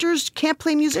 the actors can't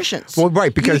play musicians. Well,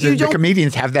 right, because the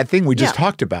comedians have that thing we just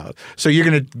talked about. So you're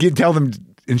going to tell them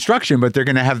instruction, but they're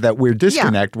going to have that weird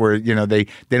disconnect where, you know, they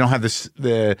don't have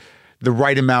the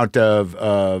right amount of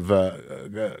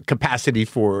capacity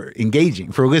for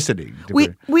engaging, for listening.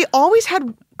 We always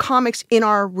had comics in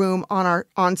our room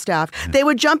on staff. They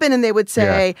would jump in and they would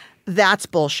say, that's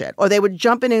bullshit. Or they would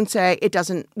jump in and say, it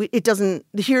doesn't,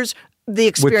 here's the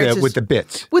experiences. With the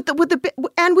bits.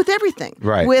 And with everything.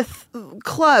 Right. With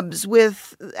clubs,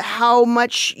 with how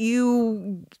much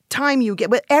time you get,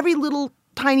 with every little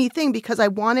tiny thing, because I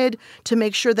wanted to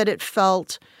make sure that it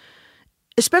felt,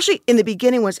 especially in the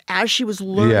beginning, was as she was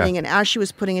learning and as she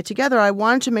was putting it together, I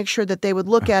wanted to make sure that they would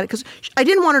look at it because I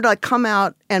didn't want her to like come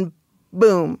out and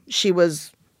boom, she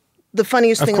was the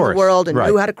funniest thing in the world and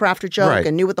knew how to craft a joke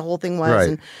and knew what the whole thing was.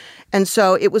 Right. And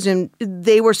so it was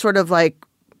they were sort of like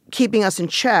keeping us in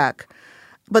check.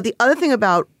 But the other thing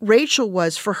about Rachel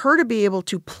was for her to be able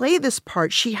to play this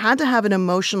part, she had to have an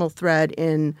emotional thread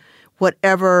in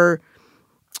whatever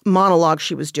monologue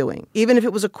she was doing. Even if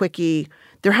it was a quickie,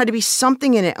 there had to be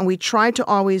something in it. And we tried to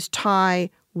always tie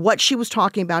what she was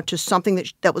talking about to something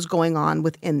that was going on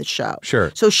within the show.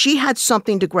 Sure. So she had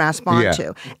something to grasp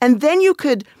onto. And then you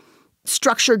could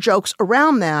structure jokes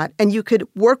around that and you could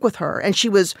work with her. And she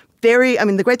was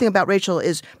the great thing about Rachel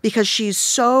is because she's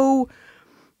so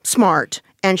smart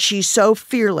and she's so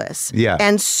fearless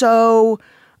and so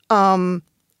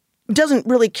doesn't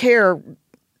really care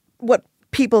what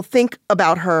people think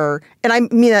about her. And I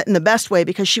mean that in the best way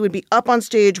because she would be up on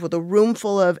stage with a room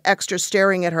full of extras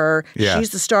staring at her. Yeah. She's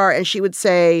the star. And she would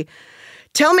say,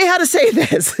 tell me how to say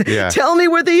this. Yeah. Tell me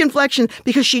where the inflection,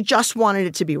 because she just wanted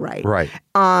it to be right. Right.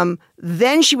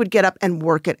 Then she would get up and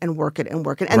work it and work it and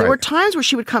work it. And there were times where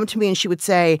she would come to me and she would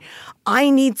say, I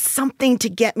need something to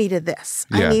get me to this.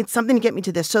 I need something to get me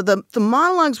to this. So the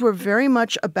monologues were very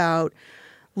much about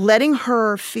letting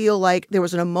her feel like there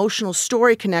was an emotional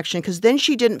story connection, because then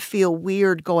she didn't feel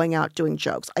weird going out doing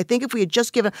jokes. I think if we had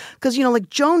just given, because, you know, like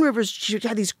Joan Rivers, she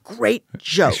had these great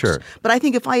jokes. Sure. But I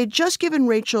think if I had just given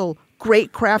Rachel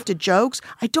great crafted jokes,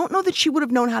 I don't know that she would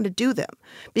have known how to do them,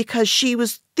 because she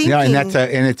was thinking. Yeah,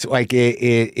 and it's like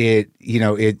the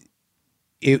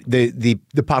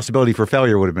possibility for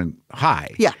failure would have been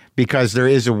high. Yeah. Because there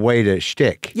is a way to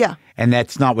shtick. Yeah. And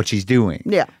that's not what she's doing.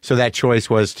 Yeah. So that choice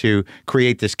was to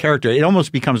create this character. It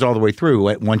almost becomes all the way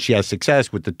through once she has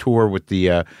success with the tour with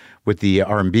the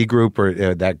R&B group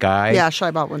or that guy. Yeah,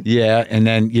 Shai Baldwin. Yeah, and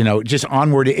then, you know, just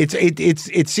onward.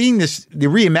 It's seeing this. The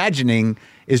reimagining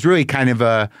is really kind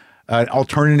of an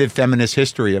alternative feminist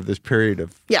history of this period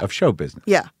of show business.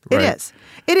 Yeah, right? It is.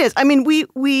 It is. I mean, we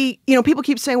people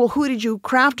keep saying, well, who did you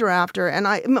craft her after? And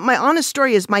my honest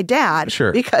story is my dad.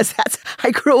 Sure. Because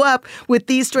I grew up with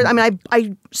these stories. I mean,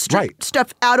 I stripped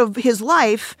stuff out of his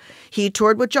life. He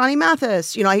toured with Johnny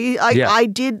Mathis. I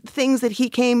did things that he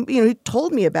he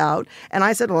told me about. And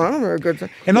I said, well, I don't know. Good.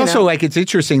 And also, it's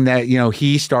interesting that,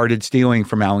 he started stealing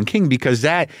from Alan King because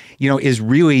that, is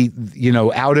really,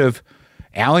 out of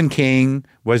Alan King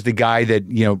was the guy that,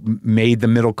 made the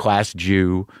middle-class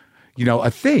Jew,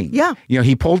 a thing. Yeah.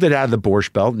 He pulled it out of the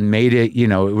Borscht Belt and made it, it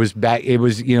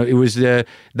was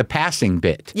the passing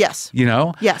bit. Yes.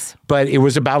 Yes. But it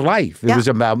was about life. It was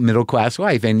about middle-class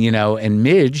life. And,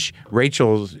 and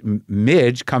Rachel's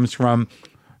Midge comes from,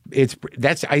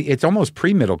 it's almost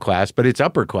pre-middle class, but it's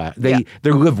upper class. They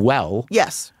live well.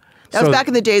 Yes. That was back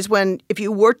in the days when if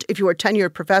you were a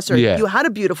tenured professor, you had a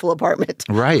beautiful apartment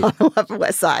on the Upper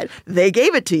West Side. They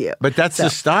gave it to you. But that's the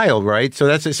style, right? So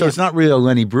it's not really a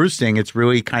Lenny Bruce thing. It's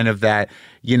really kind of that,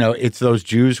 it's those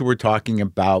Jews who were talking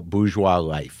about bourgeois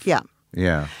life. Yeah.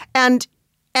 Yeah. And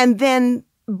then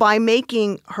by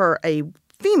making her a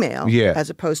female as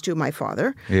opposed to my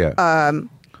father,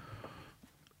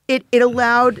 it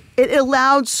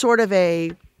allowed sort of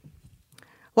a.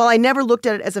 Well, I never looked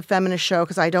at it as a feminist show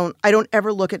because I don't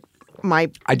ever look at my.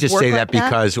 I just say that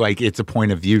because it's a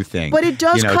point of view thing. But it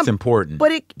does. It's important.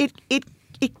 But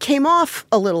it came off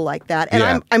a little like that,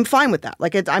 and I'm fine with that.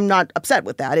 I'm not upset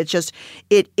with that. It's just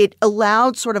it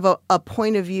allowed sort of a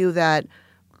point of view that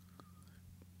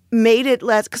made it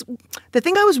less. Because the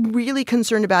thing I was really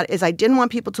concerned about is I didn't want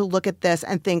people to look at this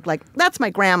and think that's my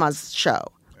grandma's show.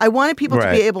 I wanted people to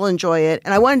be able to enjoy it,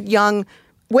 and I wanted young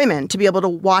women to be able to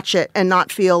watch it and not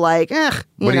feel like,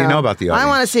 what do you know about the audience? I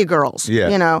want to see girls,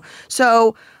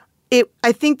 So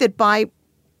I think that by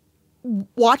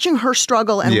watching her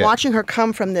struggle and watching her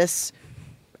come from this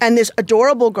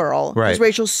adorable girl, because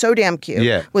Rachel's so damn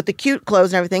cute, with the cute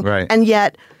clothes and everything, and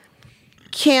yet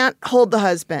can't hold the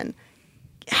husband,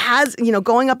 has,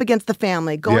 going up against the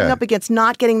family, going up against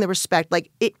not getting the respect,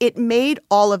 it made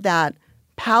all of that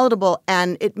palatable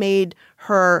and it made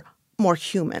her more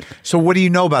human. So what do you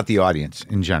know about the audience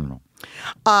in general?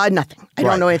 Nothing. I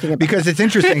don't know anything about because it's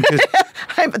interesting.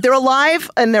 They're alive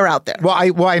and they're out there. Well,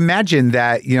 I imagine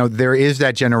that, there is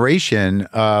that generation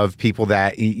of people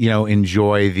that,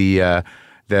 enjoy the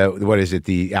what is it?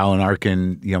 The Alan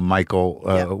Arkin, Michael,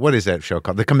 what is that show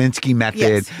called? The Kaminsky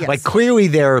Method. Yes. Clearly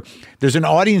there's an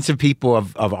audience of people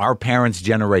of our parents'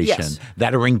 generation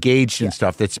that are engaged in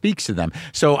stuff that speaks to them.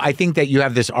 So I think that you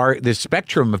have this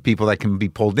spectrum of people that can be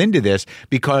pulled into this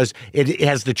because it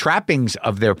has the trappings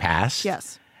of their past.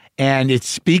 Yes. And it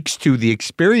speaks to the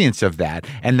experience of that.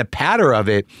 And the patter of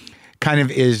it kind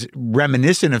of is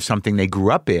reminiscent of something they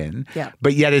grew up in,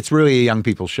 but yet it's really a young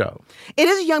people's show. It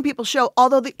is a young people's show,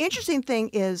 although the interesting thing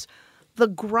is the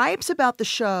gripes about the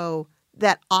show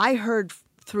that I heard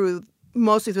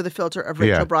mostly through the filter of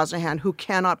Rachel Brosnahan, who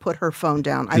cannot put her phone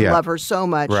down. I love her so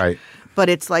much. Right. But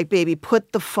it's like, baby,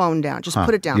 put the phone down. Just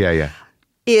put it down. Yeah.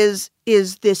 Is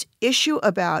this issue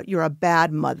about you're a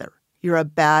bad mother. You're a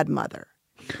bad mother.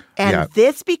 And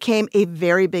this became a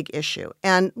very big issue.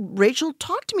 And Rachel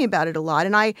talked to me about it a lot.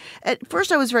 And at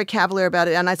first I was very cavalier about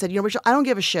it. And I said, Rachel, I don't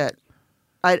give a shit.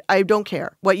 I don't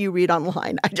care what you read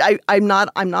online. I'm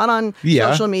not on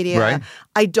social media.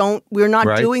 Right. We're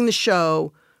not doing the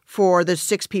show for the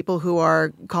 6 people who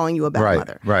are calling you a bad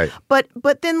mother. Right.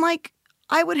 But then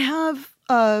I would have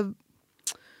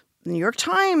the New York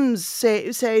Times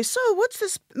say, so what's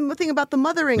this thing about the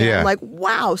mothering? And I'm like,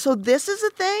 wow, so this is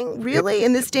a thing? Really?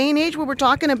 In this day and age where we're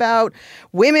talking about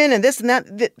women and this and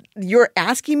that you're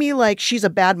asking me she's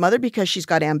a bad mother because she's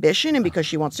got ambition and because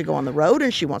she wants to go on the road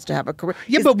and she wants to have a career.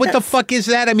 Yeah, but what the fuck is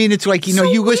that? I mean, it's like,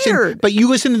 you listen, but you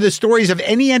listen to the stories of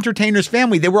any entertainer's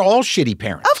family. They were all shitty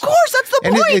parents. Of course, that's the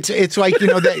point. And it's like,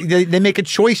 they make a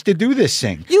choice to do this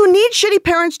thing. You need shitty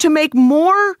parents to make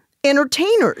more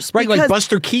entertainers. Right, like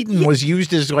Buster Keaton was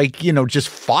used as just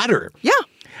fodder. Yeah.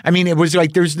 I mean, it was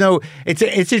like it's an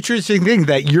interesting thing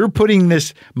that you're putting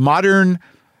this modern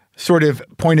sort of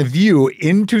point of view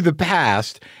into the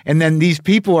past, and then these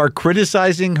people are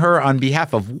criticizing her on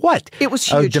behalf of what? It was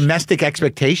huge. Domestic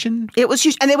expectation? It was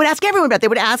huge. And they would ask everyone about it. They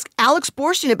would ask Alex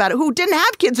Borstein about it, who didn't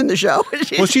have kids in the show.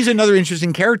 Well, she's another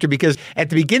interesting character because at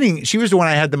the beginning, she was the one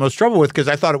I had the most trouble with because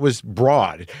I thought it was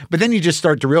broad. But then you just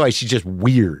start to realize she's just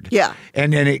weird. Yeah.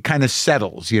 And then it kind of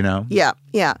settles, Yeah,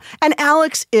 yeah. And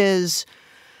Alex is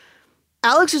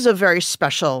a very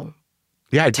special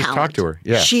I just talked to her.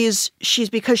 Yeah. She's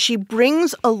because she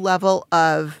brings a level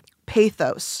of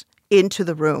pathos into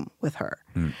the room with her.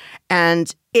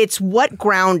 And it's what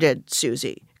grounded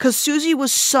Susie. Because Susie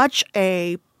was such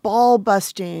a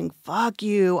ball-busting, fuck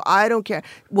you, I don't care.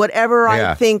 Whatever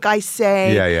I think I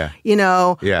say, you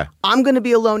know, I'm going to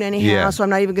be alone anyhow, so I'm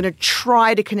not even going to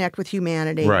try to connect with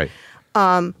humanity. Right.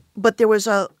 But there's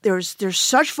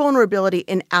such vulnerability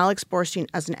in Alex Borstein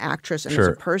as an actress and as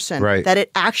a person that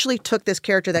it actually took this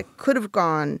character that could have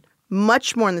gone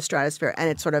much more in the stratosphere, and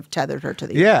it sort of tethered her to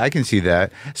the I can see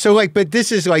that. So like, but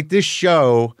this is like, this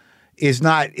show is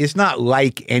not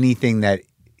like anything that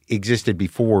existed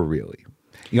before, really.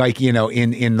 Like, you know,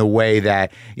 in the way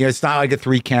that, you know, it's not like a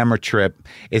 3-camera trip.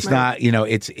 It's not, you know,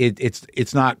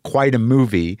 it's not quite a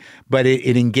movie, but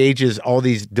it engages all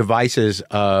these devices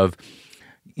of,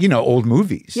 you know, old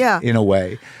movies in a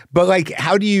way. But like,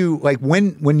 how do you, like,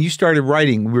 when you started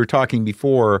writing, we were talking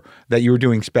before that you were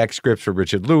doing spec scripts for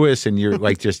Richard Lewis, and you're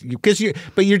like just,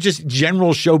 but you're just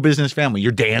general show business family.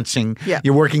 You're dancing.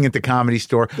 You're working at the Comedy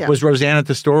Store. Was Roseanne at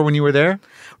the store when you were there?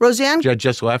 Roseanne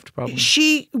just left, probably.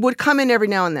 She would come in every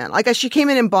now and then. Like, she came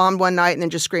in and bombed one night and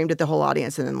then just screamed at the whole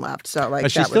audience and then left. So like,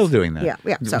 she's still doing that.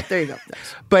 Yeah. So there you go.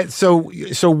 But so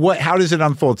what? How does it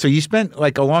unfold? So you spent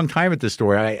like a long time at the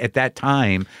store at that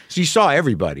time. So you saw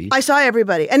everybody. I saw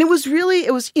everybody, and it was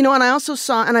you know. And I also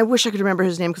saw, and I wish I could remember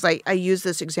his name because I use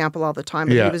this example all the time.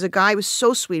 But he was a guy who was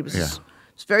so sweet. He was this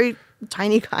very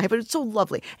tiny guy, but it's so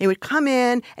lovely. And he would come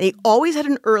in, and he always had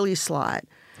an early slot.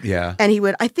 Yeah. And he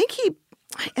would, I think he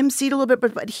emceed a little bit,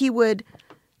 but he would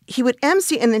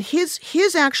MC, and then his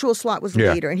actual slot was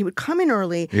later, and he would come in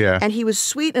early, and he was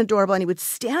sweet and adorable, and he would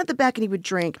stand at the back, and he would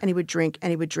drink, and he would drink, and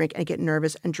he would drink, and get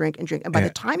nervous, and drink, and drink. And by the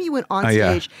time he went on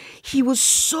stage, he was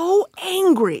so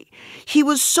angry. He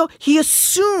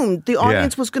assumed the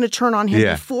audience was going to turn on him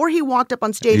before he walked up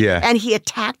on stage, and he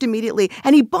attacked immediately,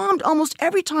 and he bombed almost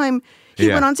every time he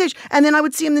went on stage. And then I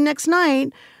would see him the next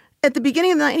night, at the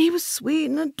beginning of the night, and he was sweet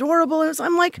and adorable, and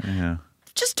I'm like...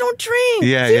 Just don't drink.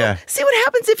 See what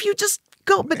happens if you just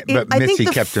go. But I think Mitzi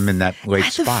kept him in that late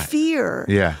spot.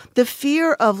 The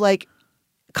fear of like,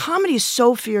 comedy is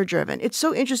so fear driven. It's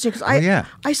so interesting because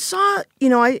I saw, you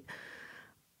know,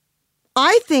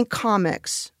 I think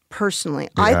comics personally,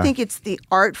 I think it's the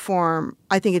art form.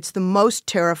 I think it's the most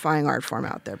terrifying art form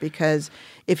out there because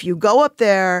if you go up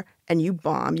there and you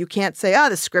bomb, you can't say,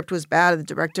 the script was bad, or the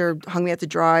director hung me out to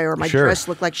dry, or my dress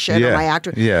looked like shit, or my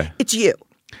actor. It's you.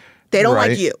 They don't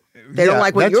like you. They don't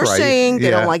like what you're saying. They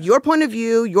don't like your point of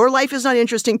view. Your life is not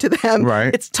interesting to them.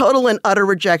 It's total and utter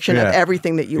rejection of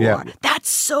everything that you are. That's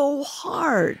so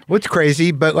hard. Well, it's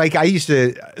crazy, but like I used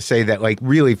to say that like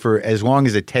really for as long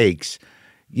as it takes,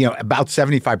 you know, about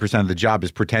 75% of the job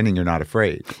is pretending you're not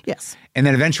afraid. Yes. And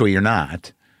then eventually you're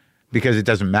not. Because it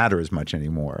doesn't matter as much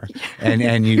anymore,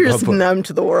 and you're just numb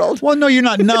to the world. Well, no, you're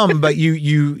not numb, but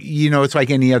you know, it's like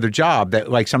any other job that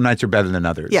like some nights are better than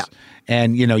others. Yeah,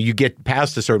 and you know, you get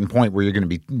past a certain point where you're going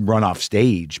to be run off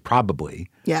stage, probably.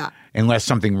 Yeah, unless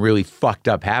something really fucked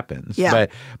up happens. Yeah,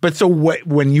 but so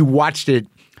when you watched it,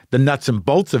 the nuts and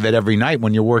bolts of it every night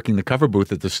when you're working the cover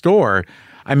booth at the store.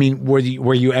 I mean, were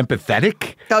you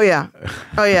empathetic? Oh yeah.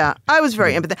 I was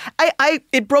very empathetic.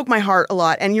 It broke my heart a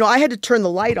lot, and you know, I had to turn the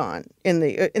light on in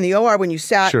the OR when you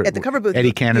sat at the cover booth.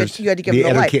 Eddie Cantor's, you had to give him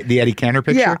the light. The Eddie Cantor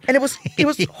picture. Yeah, and it was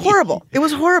horrible. It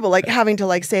was horrible, like having to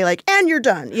like say like, and you're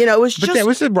done. You know, it was just. But that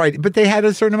was right. But they had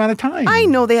a certain amount of time. I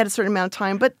know they had a certain amount of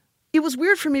time, but it was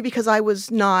weird for me because I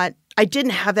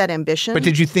didn't have that ambition. But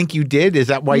did you think you did? Is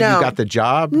that why you got the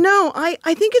job? No, I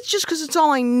think it's just because it's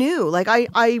all I knew. Like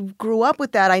I grew up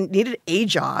with that. I needed a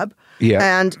job.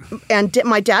 Yeah. And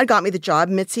my dad got me the job.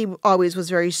 Mitzi always was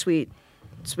very sweet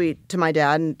to my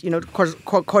dad. And, you know,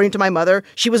 according to my mother,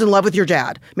 she was in love with your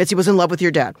dad. Mitzi was in love with your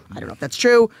dad. I don't know if that's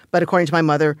true, but according to my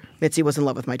mother, Mitzi was in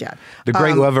love with my dad. The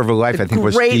great love of her life, I think,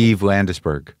 was Steve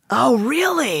Landesberg. Oh,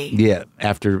 really? Yeah.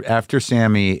 After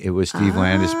Sammy, it was Steve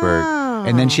Landesberg.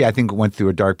 And then she, I think, went through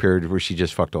a dark period where she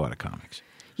just fucked a lot of comics.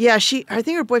 Yeah, I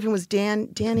think her boyfriend was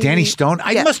Danny Stone.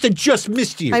 I must have just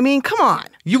missed you. I mean, come on.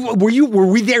 Were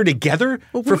we there together?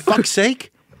 For fuck's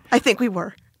sake? I think we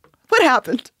were. What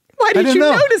happened? Why did you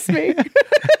notice me?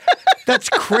 That's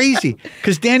crazy.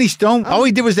 Because Danny Stone, all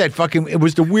he did was that fucking. It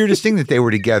was the weirdest thing that they were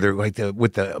together. Like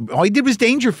all he did was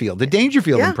Dangerfield, the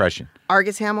Dangerfield impression.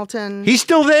 Argus Hamilton. He's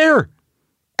still there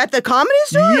at the Comedy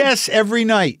Store. Yes, every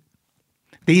night.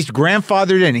 He's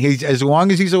grandfathered in. As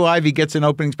long as he's alive, he gets an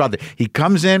opening spot there. He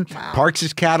comes in, parks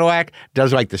his Cadillac,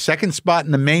 does like the second spot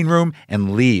in the main room,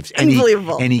 and leaves.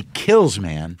 Unbelievable. And he kills,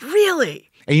 man. Really?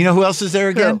 And you know who else is there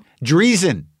again?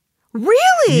 Dreesen.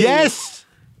 Really? Yes.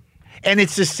 And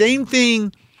it's the same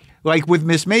thing like with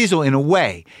Miss Maisel in a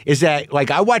way, is that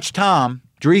like I watched Tom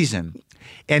Dreesen,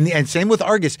 And same with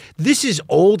Argus. This is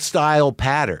old style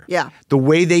patter. Yeah. The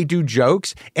way they do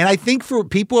jokes. And I think for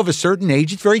people of a certain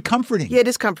age, it's very comforting. Yeah, it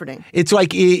is comforting. It's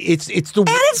like it's the And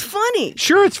it's funny.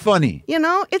 Sure, it's funny. You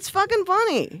know, it's fucking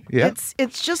funny. Yeah.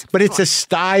 It's just But it's a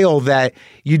style that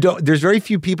you don't there's very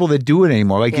few people that do it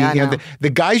anymore. Like Yeah, you know, the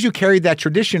guys who carried that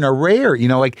tradition are rare. You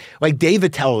know, like Dave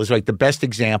Attell is like the best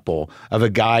example of a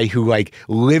guy who like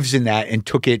lives in that and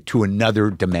took it to another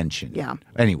dimension. Yeah.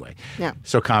 Anyway. Yeah.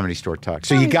 So Comedy Store Talk.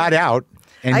 So you got out.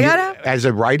 And I got out. As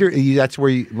a writer, that's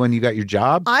where when you got your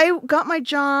job? I got my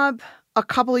job a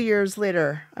couple of years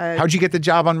later. How'd you get the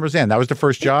job on Roseanne? That was the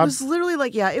first job? It was literally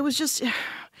like, it was just,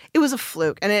 it was a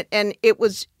fluke. And it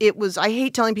was, I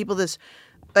hate telling people this,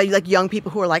 like young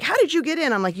people who are like, how did you get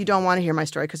in? I'm like, you don't want to hear my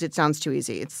story because it sounds too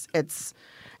easy.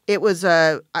 It was,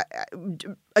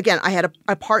 again, I had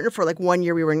a partner for like 1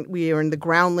 year. We were in the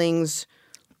Groundlings.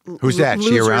 Who's that?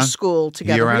 Loser She around? School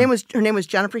together. Her name was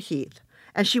Jennifer Heath.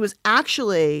 And she was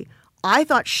actually, I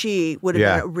thought she would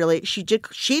have been a really, she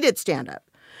did stand up.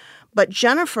 But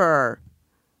Jennifer,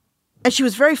 and she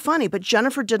was very funny, but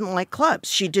Jennifer didn't like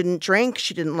clubs. She didn't drink.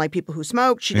 She didn't like people who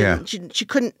smoked. She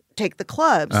couldn't take the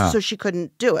clubs, so she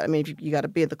couldn't do it. I mean, you got to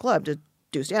be at the club to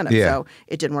do stand up. So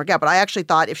it didn't work out. But I actually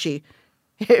thought if she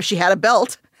had a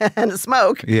belt and a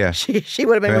smoke, she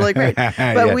would have been really great.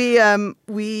 But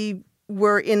we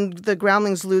were in the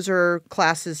Groundlings loser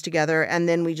classes together, and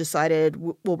then we decided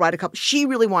we'll write a couple. She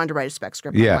really wanted to write a spec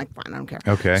script. I'm like, fine, I don't care.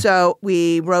 Okay. So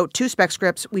we wrote 2 spec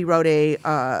scripts. We wrote a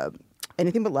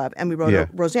Anything But Love, and we wrote a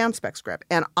Roseanne spec script.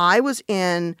 And I was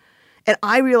in, and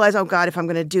I realized, oh God, if I'm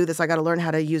going to do this, I got to learn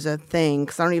how to use a thing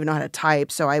because I don't even know how to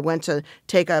type. So I went to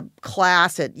take a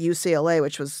class at UCLA,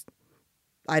 which was,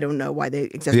 I don't know why they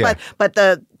exist. Yeah. But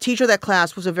the teacher of that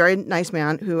class was a very nice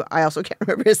man who I also can't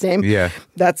remember his name. Yeah.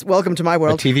 That's welcome to my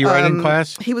world. A TV writing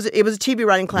class? It was a TV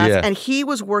writing class. Yeah. And he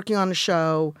was working on a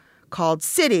show called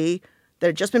City that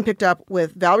had just been picked up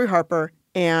with Valerie Harper.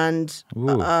 And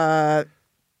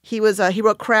he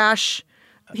wrote Crash.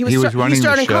 He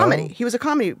started in comedy. He was a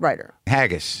comedy writer.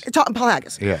 Haggis. Paul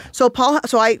Haggis. Yeah. So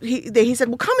he said,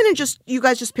 well, come in and you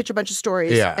guys just pitch a bunch of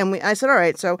stories. Yeah. And I said, all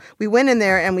right. So we went in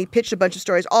there and we pitched a bunch of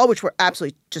stories, all which were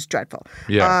absolutely just dreadful.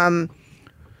 Yeah.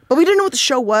 But we didn't know what the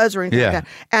show was or anything like Yeah. that.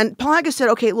 And Paul Haggis said,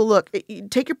 okay, well, look,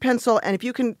 take your pencil, and if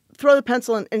you can throw the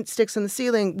pencil and it sticks in the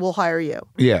ceiling, we'll hire you.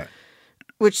 Yeah.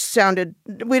 Which sounded,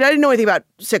 I didn't know anything about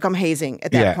sitcom hazing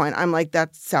at that point. I'm like,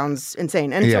 that sounds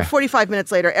insane. And so 45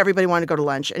 minutes later, everybody wanted to go to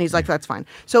lunch. And he's like, that's fine.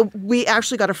 So we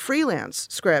actually got a freelance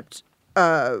script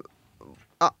on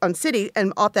City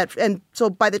and off that. And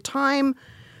so by the time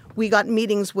we got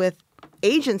meetings with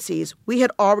agencies, we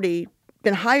had already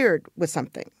been hired with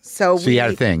something. So you had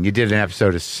a thing. You did an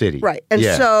episode of City. Right. And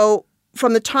so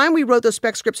from the time we wrote those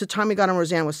spec scripts to the time we got on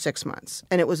Roseanne was 6 months.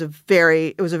 And it was a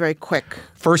very quick.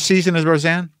 First season of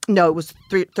Roseanne? No, it was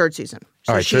third season.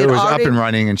 So all right, so it was up and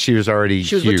running, and she was already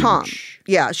She was huge. with Tom.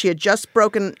 Yeah, she had just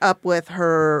broken up with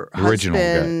her Original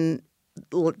husband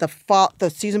the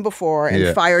season before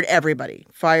and fired everybody.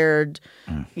 Fired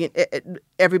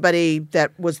everybody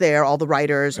that was there, all the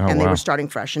writers, and they were starting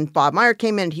fresh. And Bob Meyer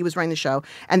came in, he was running the show,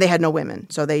 and they had no women.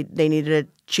 So they needed a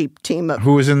cheap team of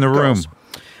Who was in the girls. room?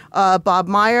 Bob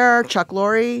Meyer, Chuck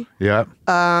Lorre,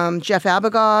 Jeff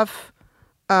Abagoff,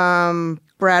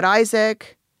 Brad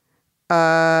Isaac,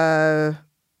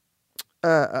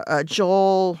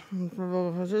 Joel,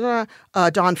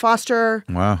 Don Foster.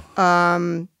 Wow.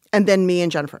 And then me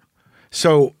and Jennifer.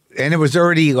 So, and it was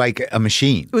already like a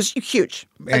machine. It was huge.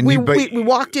 And we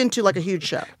walked into like a huge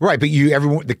show. Right, but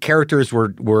the characters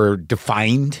were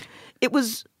defined. It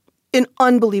was an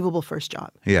unbelievable first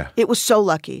job. Yeah. It was so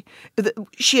lucky.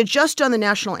 She had just done the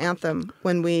national anthem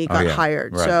when we got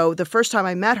hired. Right. So the first time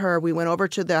I met her, we went over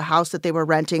to the house that they were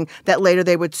renting that later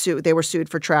they were sued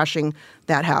for trashing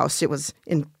that house. It was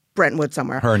in Brentwood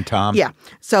somewhere. Her and Tom? Yeah.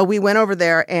 So we went over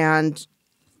there, and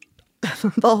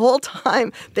the whole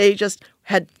time they just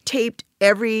had taped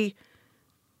every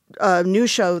news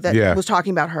show that was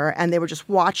talking about her, and they were just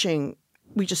watching.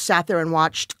 We just sat there and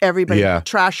watched everybody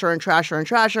trash her and trash her and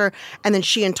trash her. And then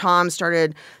she and Tom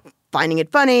started finding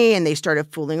it funny, and they started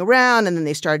fooling around, and then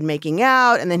they started making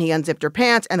out, and then he unzipped her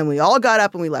pants, and then we all got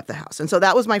up and we left the house. And so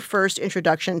that was my first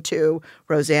introduction to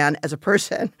Roseanne as a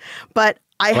person. But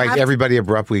everybody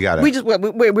abruptly got up. We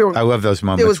were. I love those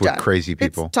moments with crazy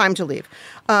people. It's time to leave.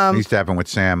 It used to happen with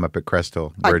Sam up at Crest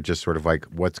Hill, where it just sort of like,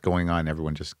 what's going on?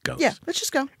 Everyone just goes. Yeah, let's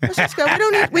just go. We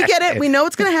don't need. We get it. We know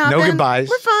what's going to happen. No goodbyes.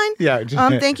 We're fine. Yeah.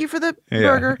 Thank you for the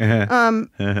burger.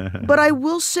 But I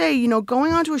will say,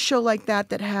 going onto a show like that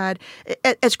had,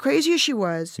 as crazy as she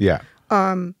was. Yeah.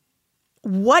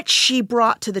 What she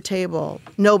brought to the table,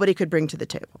 nobody could bring to the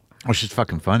table. Oh, she's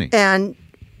fucking funny. And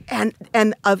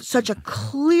of such a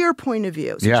clear point of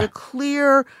view, such a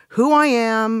clear who I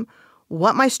am,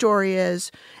 what my story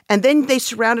is. And then they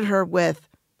surrounded her with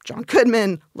John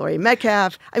Goodman, Laurie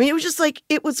Metcalf. I mean, it was just like,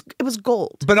 it was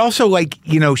gold. But also, like,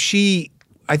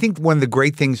 I think one of the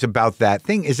great things about that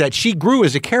thing is that she grew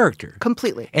as a character.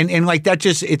 Completely. And like that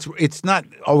just, it's not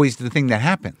always the thing that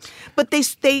happens. But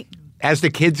they as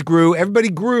the kids grew, everybody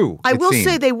grew. I will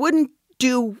say they wouldn't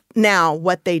do now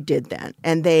what they did then.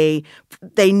 And they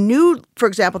knew, for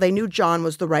example, they knew John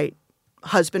was the right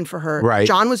husband for her. Right.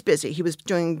 John was busy. He was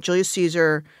doing Julius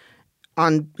Caesar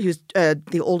he was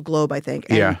the Old Globe, I think.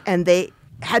 And they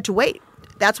had to wait.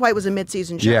 That's why it was a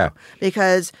mid-season show. Yeah.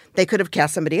 Because they could have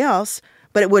cast somebody else,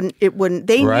 but it wouldn't,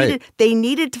 they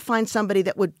needed to find somebody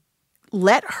that would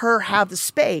let her have the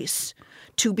space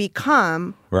to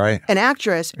become an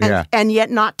actress and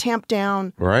yet not tamp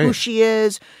down who she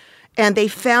is. And they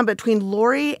found between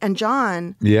Laurie and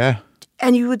John. Yeah.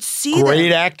 And you would see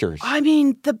great actors. I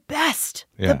mean, the best.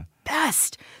 Yeah. The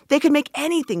best. They could make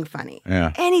anything funny.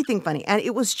 Yeah. Anything funny. And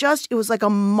it was like a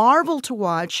marvel to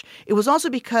watch. It was also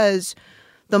because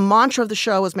the mantra of the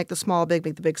show was make the small big,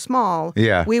 make the big small.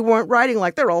 Yeah. We weren't writing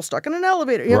like they're all stuck in an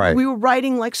elevator. We were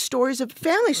writing like stories of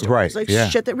family stories, like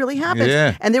shit that really happens.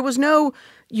 Yeah. And there was no,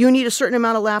 you need a certain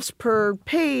amount of laughs per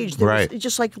page. There was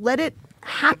just like, let it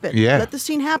happen. Yeah. Let the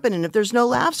scene happen. And if there's no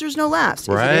laughs, there's no laughs. Is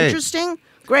it interesting?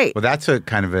 Great. Well, that's a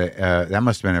kind of that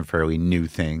must have been a fairly new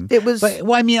thing. It was. But,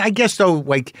 well, I mean, I guess though,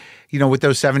 like, with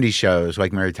those 70s shows,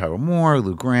 like Mary Tyler Moore,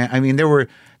 Lou Grant, I mean, there were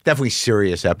definitely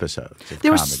serious episodes of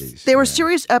comedies. There were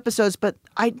serious episodes, but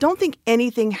I don't think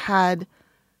anything had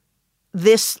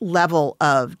this level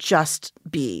of just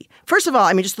be. First of all,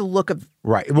 I mean, just the look of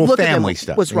family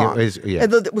stuff was wrong.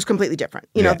 It was completely different.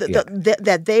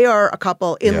 That they are a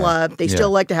couple in love. They still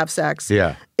like to have sex.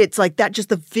 Yeah, it's like that. Just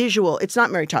the visual. It's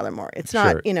not Mary Tyler Moore. It's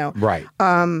not. Right.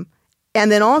 And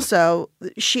then also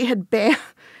she had banned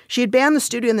the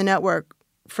studio and the network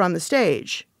from the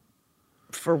stage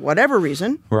for whatever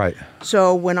reason. Right.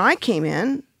 So when I came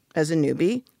in as a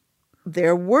newbie,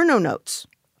 there were no notes.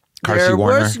 There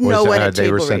was no one at table read.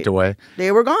 They were sent away?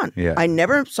 They were gone. Yeah. I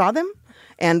never saw them.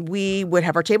 And we would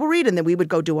have our table read, and then we would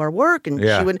go do our work. And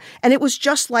she would, and it was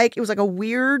just like, it was like a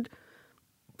weird,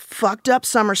 fucked up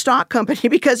summer stock company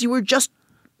because you were just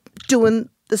doing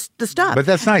the stuff. But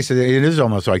that's nice. It is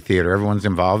almost like theater. Everyone's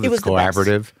involved. It's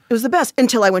collaborative. It was the best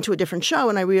until I went to a different show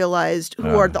and I realized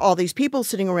who are all these people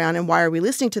sitting around and why are we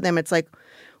listening to them? It's like,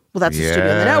 well, that's the studio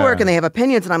and the network, and they have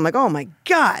opinions, and I'm like, oh my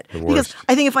God. Because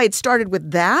I think if I had started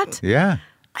with that,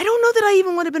 I don't know that I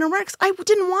even would have been a writer. I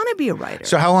didn't want to be a writer.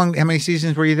 So how many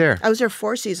seasons were you there? I was there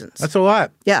 4 seasons. That's a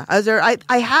lot. Yeah, I was there.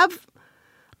 I have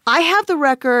the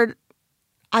record.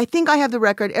 I think I have the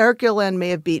record. Eric Gillen may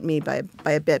have beat me by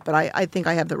a bit, but I think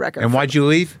I have the record. And why'd you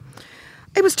leave?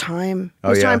 It was time. It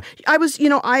was time. I was,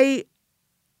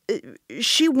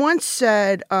 she once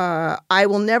said, "I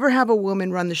will never have a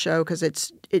woman run the show because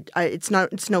it's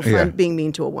no fun being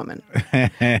mean to a woman."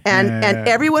 and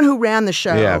everyone who ran the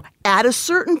show at a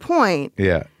certain point,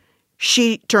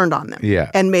 she turned on them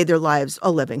and made their lives a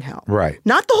living hell. Right,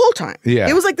 not the whole time. Yeah,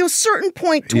 it was like there was a certain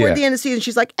point toward the end of the season.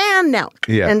 She's like, "And now."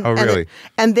 Yeah. And, really?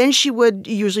 And then she would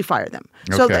usually fire them.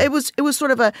 So it was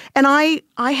sort of and I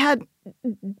had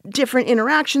different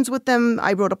interactions with them.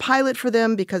 I wrote a pilot for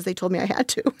them because they told me I had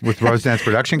to. With Roseanne's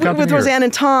production company? With Roseanne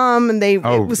and Tom, and they.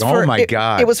 Oh my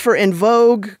God! It was for In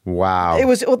Vogue. Wow! It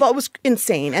was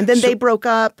insane, and then they broke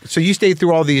up. So you stayed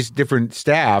through all these different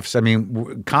staffs. I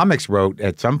mean, comics wrote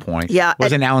at some point. Yeah,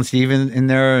 wasn't Alan Stevens in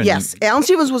there? Yes, Alan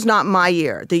Stevens was not my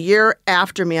year. The year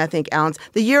after me, I think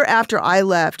the year after I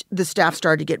left, the staff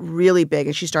started to get really big,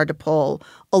 and she started to pull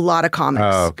a lot of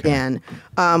comics in.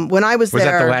 When I was there, was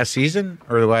that the last season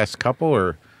or the last couple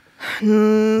or?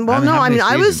 Well, no. I mean,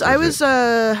 I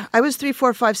was 3,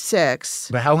 4, 5, 6.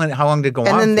 But how long did it go on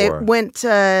for? And then they went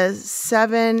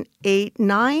 7, 8,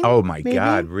 9. Oh my maybe?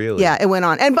 God! Really? Yeah, it went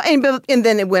on, and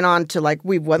then it went on to like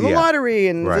we've won the lottery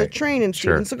and the train and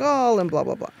Steven Seagal and blah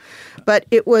blah blah. But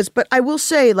it was. But I will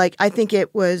say, like, I think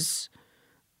it was.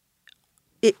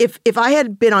 If I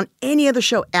had been on any other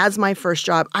show as my first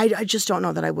job, I just don't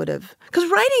know that I would have. Because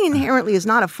writing inherently is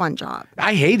not a fun job.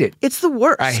 I hate it. It's the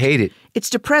worst. I hate it. It's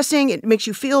depressing. It makes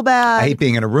you feel bad. I hate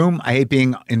being in a room. I hate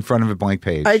being in front of a blank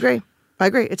page. I agree.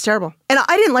 It's terrible. And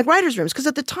I didn't like writers' rooms because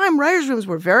at the time, writers' rooms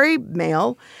were very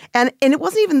male. And it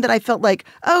wasn't even that I felt like,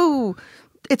 oh,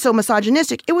 it's so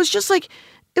misogynistic. It was just like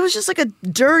a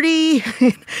dirty,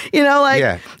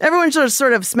 everyone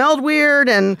sort of smelled weird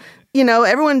and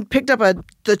everyone picked up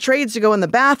the trades to go in the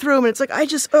bathroom, and it's like,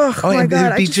 oh my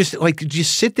God. It'd be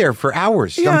just sit there for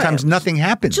hours. Sometimes nothing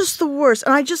happens. Just the worst.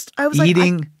 And I was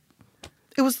eating. Like,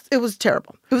 it was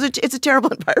terrible. It's a terrible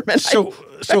environment. So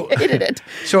I hated it.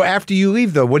 So after you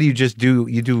leave, though, what do you just do?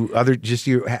 You do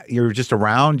you're just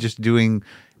around, just doing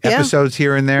episodes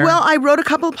here and there? Well, I wrote a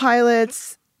couple of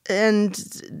pilots and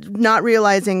not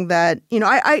realizing that,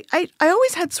 I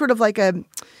always had sort of like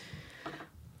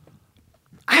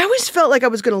I always felt like I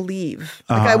was going to leave.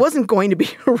 Like I wasn't going to be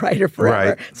a writer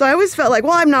forever. Right. So I always felt like,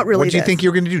 well, I'm not really. What did you think you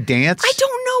were going to do? Dance? I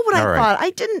don't know what I thought.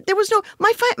 I didn't. There was no.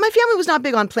 My family was not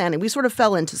big on planning. We sort of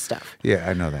fell into stuff. Yeah,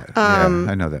 I know that.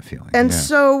 I know that feeling. And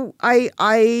so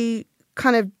I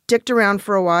kind of dicked around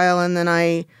for a while, and then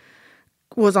I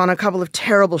was on a couple of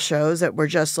terrible shows that were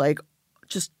just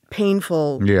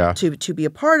painful to be a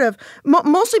part of,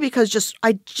 mostly because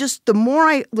the more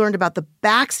I learned about the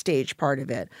backstage part of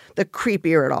it, the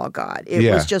creepier it all got.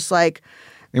 It was just like...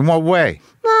 In what way?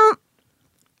 Well,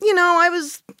 I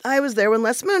was there when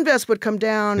Les Moonves would come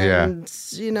down and,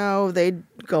 they'd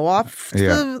go off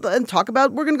and talk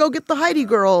about, we're going to go get the Heidi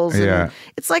girls. And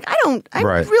it's like, I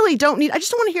really don't need, I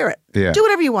just don't want to hear it. Yeah. Do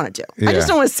whatever you want to do. I just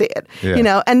don't want to see it,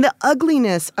 and the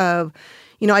ugliness of...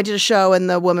 I did a show and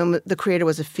the creator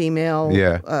was a female.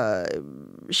 Yeah.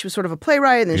 She was sort of a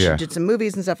playwright, and then she did some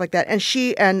movies and stuff like that. And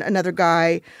she and another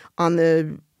guy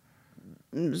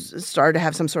started to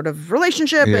have some sort of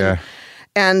relationship. Yeah.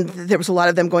 And there was a lot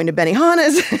of them going to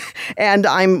Benihana's, and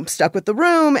I'm stuck with the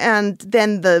room. And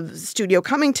then the studio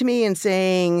coming to me and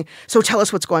saying, "So tell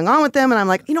us what's going on with them." And I'm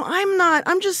like, I'm not.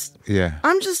 I'm just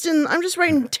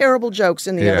writing terrible jokes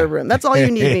in the other room. That's all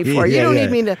you need me for. You don't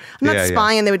need me to. I'm not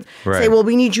spying. And they would say, "Well,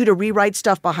 we need you to rewrite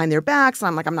stuff behind their backs." And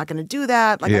I'm like, I'm not going to do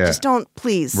that. Like, I just don't.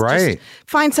 Please, just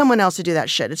find someone else to do that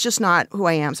shit. It's just not who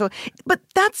I am. So, but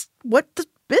that's what the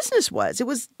business was. It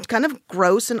was kind of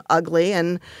gross and ugly,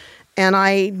 and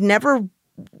I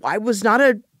was not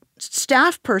a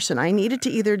staff person. I needed to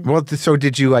either... Well, so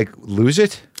did you lose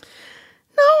it?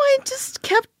 No, I just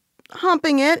kept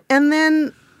humping it. And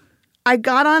then I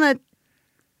got on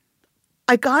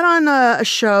a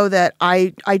show that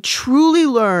I truly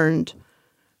learned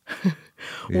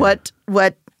what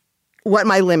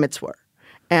my limits were.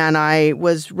 And I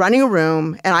was running a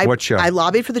room, and What show? I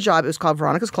lobbied for the job. It was called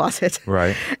Veronica's Closet.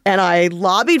 Right. And I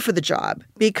lobbied for the job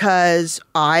because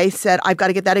I said, I've got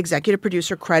to get that executive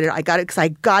producer credit. I got it because I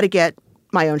got to get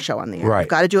my own show on the air. Right. I've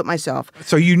got to do it myself.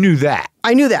 So you knew that.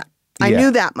 I knew that. I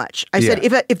knew that much. I said,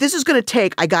 if this is going to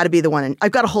take, I got to be the one, and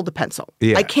I've got to hold the pencil.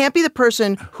 Yeah. I can't be the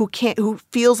person who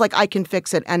feels like I can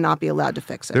fix it and not be allowed to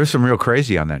fix it. There's some real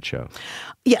crazy on that show.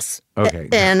 Yes. Okay.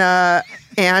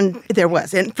 And there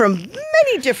was, and from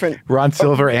many different... Ron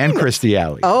Silver and Christy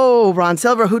Alley. Oh, Ron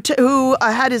Silver, who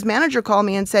had his manager call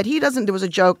me and said there was a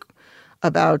joke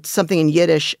about something in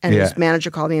Yiddish, and his manager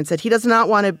called me and said he does not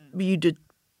want you to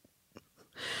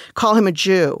call him a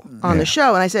Jew on the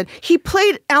show. And I said, he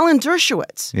played Alan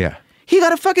Dershowitz. Yeah. He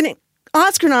got a fucking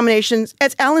Oscar nomination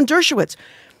as Alan Dershowitz.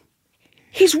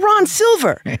 He's Ron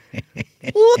Silver.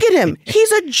 Look at him.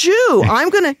 He's a Jew.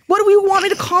 What do we want me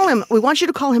to call him? We want you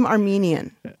to call him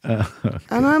Armenian. Okay.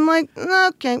 And I'm like,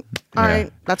 okay. All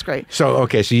right. That's great. So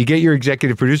you get your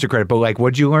executive producer credit, but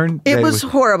what'd you learn? It was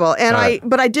horrible. And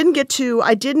I didn't get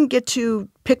to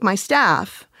pick my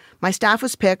staff. My staff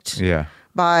was picked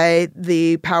by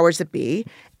the powers that be.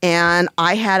 And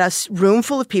I had a room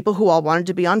full of people who all wanted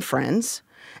to be on Friends,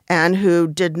 and who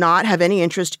did not have any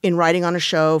interest in writing on a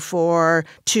show for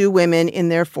two women in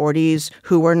their 40s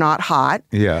who were not hot.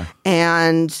 Yeah.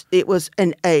 And it was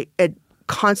a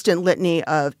constant litany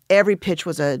of every pitch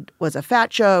was a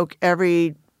fat joke,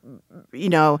 and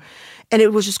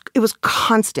it was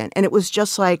constant. And it was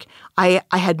just like I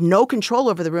had no control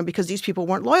over the room because these people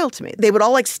weren't loyal to me. They would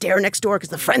all stare next door because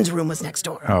the friends room was next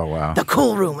door. Oh, wow. The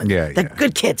cool room. And the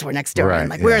good kids were next door. Right,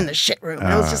 and we're in the shit room.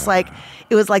 And it was just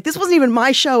this wasn't even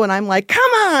my show. And I'm like,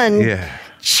 come on. Yeah.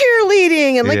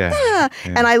 Cheerleading and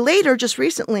And I later, just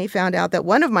recently, found out that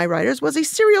one of my writers was a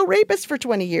serial rapist for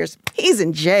 20 years. He's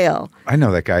in jail. I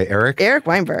know that guy, Eric. Eric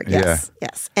Weinberg, yes.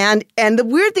 And the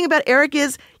weird thing about Eric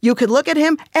is you could look at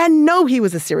him and know he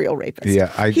was a serial rapist.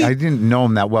 Yeah, I didn't know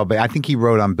him that well, but I think he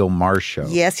wrote on Bill Maher's show.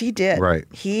 Yes, he did. Right.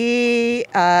 He,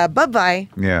 bye-bye.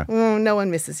 Yeah. No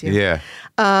one misses you. Yeah.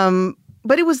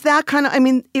 But it was that kind of,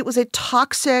 it was a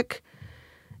toxic,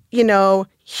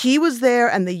 he was there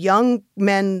and the young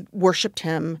men worshipped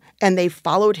him and they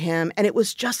followed him. And it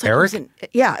was just like, Eric?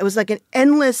 It was like an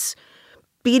endless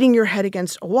beating your head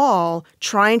against a wall,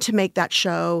 trying to make that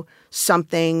show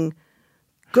something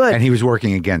good. And he was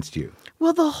working against you.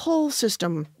 Well, the whole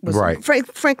system was, right.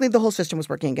 Frankly, the whole system was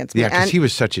working against me. Yeah, because he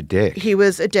was such a dick. He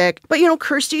was a dick. But,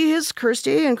 Kirsty is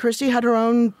Kirsty, and Kirsty had her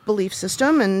own belief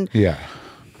system, and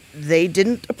they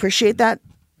didn't appreciate that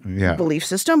belief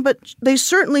system, but they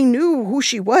certainly knew who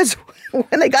she was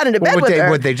when they got into bed with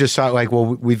her. What they just saw, like,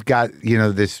 well, we've got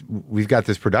this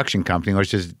production company.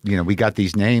 Let's just, we got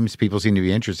these names. People seem to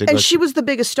be interested. And she was the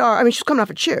biggest star. I mean, she was coming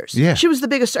off of Cheers. Yeah. She was the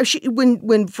biggest star.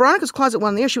 When Veronica's Closet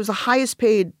went on the air, she was the highest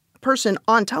paid person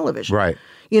on television. Right.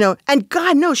 And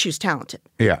God knows she's talented.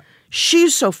 Yeah.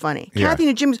 She's so funny. Yeah. Kathy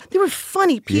and Jimmy, they were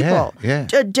funny people. Yeah.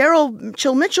 Daryl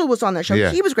Chill Mitchell was on that show.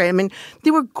 Yeah. He was great. I mean,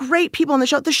 they were great people on the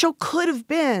show. The show could have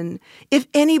been, if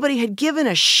anybody had given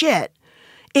a shit,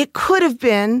 it could have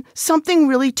been something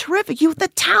really terrific. The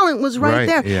talent was right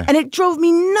there. Yeah. And it drove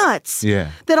me nuts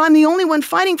that I'm the only one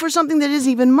fighting for something that isn't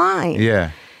even mine. Yeah.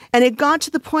 And it got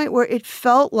to the point where it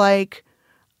felt like,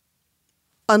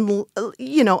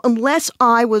 unless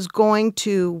I was going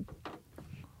to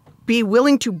be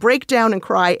willing to break down and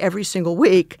cry every single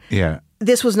week. Yeah.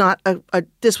 This was not a.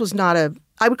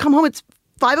 I would come home at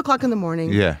 5 o'clock in the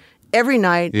morning. Yeah. Every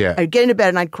night. Yeah. I'd get into bed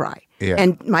and I'd cry. Yeah.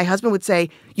 And my husband would say,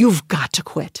 "You've got to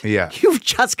quit. Yeah. You've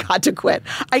just got to quit.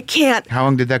 I can't." How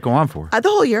long did that go on for? The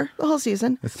whole year, the whole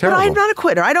season. That's terrible. But I'm not a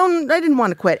quitter. I didn't want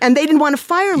to quit, and they didn't want to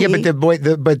fire me. Yeah,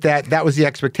 but that was the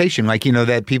expectation. Like,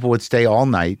 that people would stay all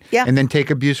night. Yeah. And then take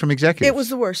abuse from executives. It was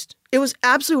the worst. It was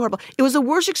absolutely horrible. It was the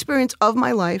worst experience of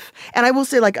my life. And I will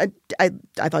say, like, I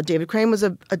thought David Crane was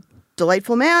a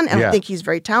delightful man, and I think he's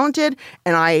very talented,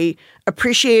 and I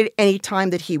appreciated any time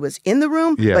that he was in the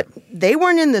room. Yeah. But they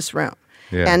weren't in this room.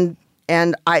 Yeah.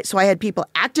 And I had people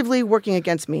actively working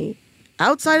against me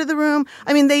outside of the room.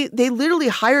 I mean, they literally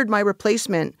hired my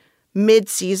replacement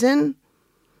mid-season.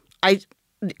 I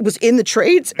was in the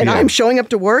trades, and I'm showing up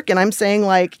to work, and I'm saying,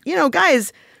 like,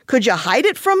 guys, could you hide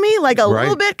it from me, like, a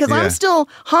little bit? Because I'm still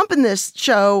humping this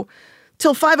show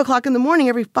till 5 o'clock in the morning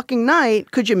every fucking night.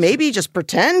 Could you maybe just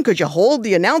pretend? Could you hold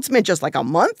the announcement just like a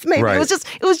month? Maybe. Right.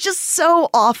 It was just so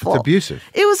awful. It's abusive.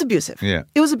 It was abusive. Yeah.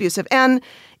 It was abusive. And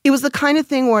it was the kind of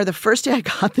thing where the first day I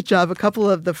got the job, a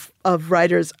couple of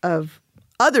writers of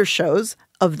other shows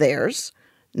of theirs,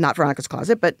 not Veronica's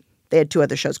Closet, but they had 2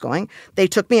 other shows going. They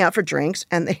took me out for drinks,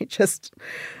 and they just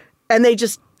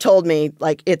told me,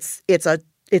 like, it's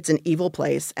an evil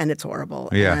place and it's horrible.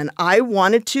 Yeah. And I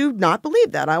wanted to not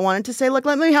believe that. I wanted to say, look,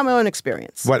 let me have my own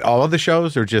experience. What, all of the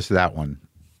shows or just that one?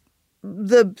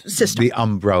 The system. The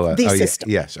umbrella. The system.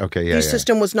 Yeah. Yes. Okay. Yeah. The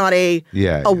system was not a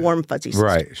warm, fuzzy system.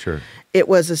 Right. Sure. It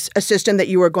was a system that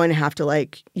you were going to have to,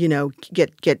 like,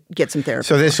 get some therapy.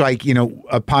 So this, like,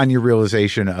 upon your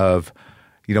realization of,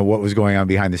 what was going on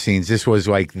behind the scenes, this was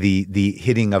like the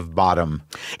hitting of bottom.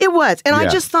 It was. And I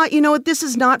just thought, what, this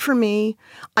is not for me.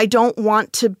 I don't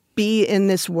want to be in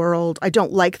this world. I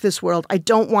don't like this world. I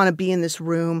don't want to be in this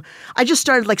room. I just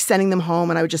started, like, sending them home,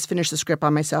 and I would just finish the script by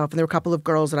myself. And there were a couple of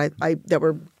girls that I that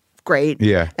were great.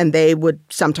 Yeah. And they would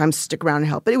sometimes stick around and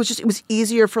help. But it was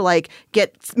easier for, like,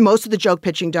 get most of the joke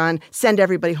pitching done, send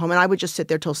everybody home. And I would just sit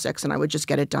there till 6 and I would just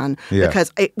get it done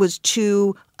because it was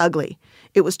too ugly.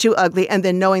 It was too ugly. And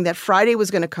then knowing that Friday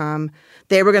was going to come,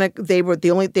 they were going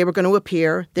to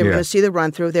appear. They were going to see the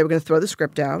run through. They were going to throw the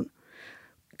script out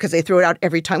because they threw it out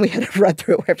every time we had a run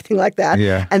through, everything like that.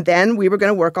 Yeah. And then we were going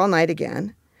to work all night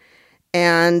again.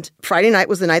 And Friday night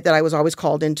was the night that I was always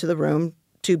called into the room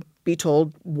to be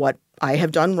told what I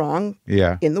have done wrong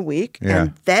in the week. Yeah.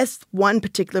 And that's one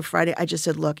particular Friday, I just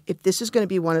said, look, if this is going to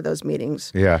be one of those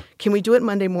meetings, can we do it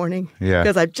Monday morning? Yeah.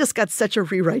 Because I've just got such a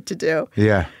rewrite to do.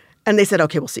 Yeah. And they said,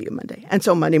 okay, we'll see you Monday. And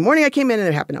so Monday morning I came in, and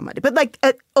it happened on Monday. But, like,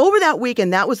 over that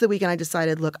weekend, that was the weekend I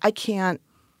decided, look, I'm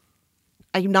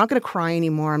not going to cry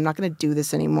anymore. I'm not going to do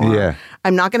this anymore. Yeah.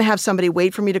 I'm not going to have somebody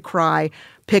wait for me to cry,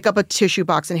 pick up a tissue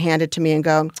box and hand it to me and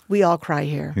go, we all cry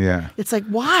here. Yeah. It's like,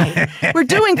 why? We're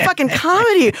doing fucking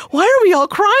comedy. Why are we all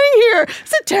crying here?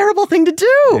 It's a terrible thing to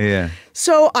do. Yeah.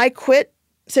 So I quit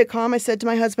sitcom. I said to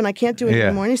my husband, I can't do it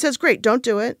anymore. And he says, great, don't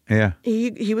do it. Yeah.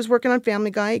 He was working on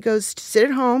Family Guy. He goes, sit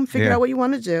at home, figure out what you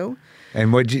want to do.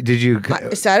 And what did you?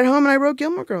 I sat at home and I wrote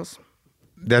Gilmore Girls.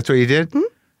 That's what you did?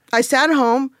 Mm-hmm. I sat at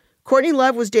home. Courtney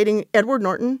Love was dating Edward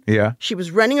Norton. Yeah. She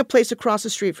was renting a place across the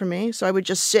street from me. So I would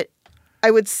just sit.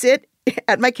 I would sit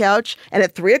at my couch, and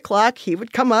at 3 o'clock, he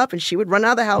would come up, and she would run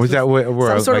out of the house. Was that where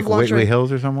some sort like of lingerie. Whitley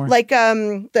Hills or somewhere? Like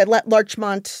the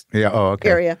Larchmont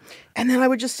area. And then I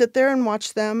would just sit there and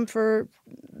watch them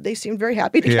they seemed very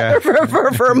happy together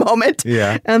for a moment.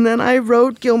 Yeah. And then I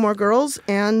wrote Gilmore Girls,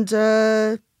 and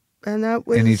that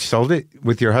was... And he sold it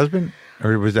with your husband?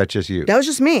 Or was that just you? That was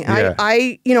just me. Yeah.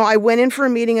 I went in for a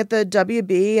meeting at the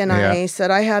WB, and I said,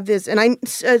 I have this. And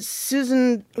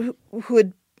Susan, who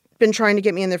had been trying to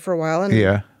get me in there for a while.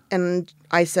 And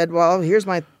I said, well, here's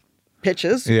my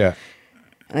pitches. Yeah.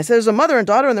 And I said, there's a mother and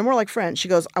daughter, and they're more like friends. She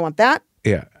goes, I want that.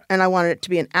 Yeah. And I wanted it to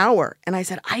be an hour. And I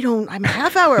said, I'm a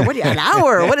half hour. What do you, an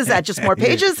hour? What is that? Just more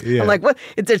pages? Yeah. I'm like, what?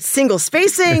 It's single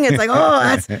spacing. It's like,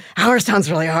 hour sounds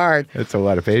really hard. That's a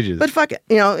lot of pages. But fuck it.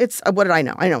 It's, what did I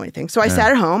know? I know anything. So I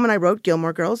sat at home and I wrote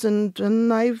Gilmore Girls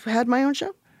and I've had my own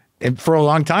show. And for a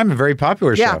long time, a very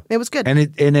popular show. Yeah, it was good. And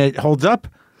it holds up?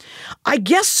 I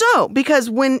guess so. Because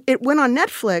when it went on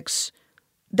Netflix,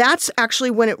 that's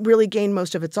actually when it really gained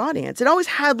most of its audience. It always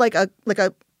had like a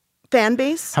fan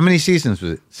base. How many seasons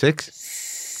was it? 6?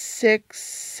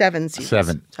 7 seasons.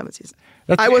 7 seasons.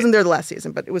 That's I wasn't there the last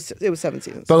season, but it was 7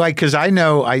 seasons. But because I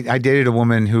know I dated a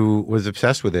woman who was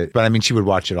obsessed with it, but I mean, she would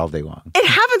watch it all day long. It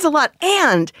happens a lot.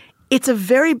 And it's a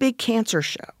very big cancer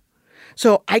show.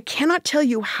 So I cannot tell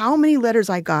you how many letters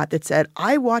I got that said,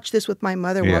 I watched this with my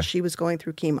mother while she was going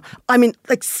through chemo. I mean,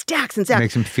 like stacks and stacks.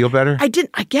 Makes him feel better? I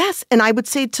guess. And I would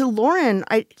say to Lauren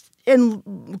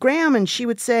and Graham, and she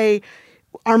would say,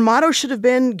 our motto should have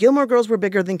been Gilmore Girls were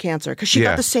bigger than cancer, because she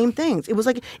got the same things. It was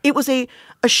like, it was a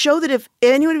show that if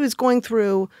anybody was going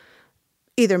through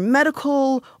either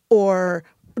medical or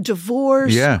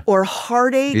divorce or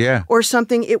heartache or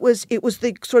something, it was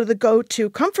the sort of the go-to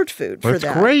comfort food for that.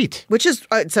 That's great. Which is,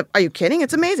 are you kidding?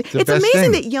 It's amazing. It's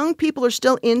amazing that young people are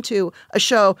still into a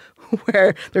show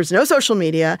where there's no social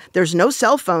media, there's no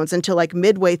cell phones until like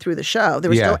midway through the show. There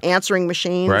were still answering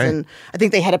machines, and I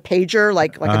think they had a pager,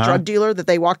 like a drug dealer that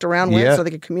they walked around with so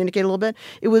they could communicate a little bit.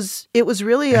 It was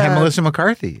really and Melissa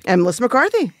McCarthy,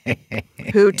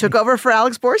 who took over for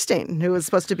Alex Borstein, who was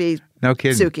supposed to be no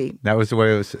kidding. Suki. That was the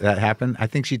way that happened. I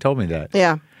think she told me that.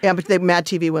 Yeah, but Mad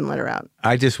TV wouldn't let her out.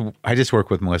 I just work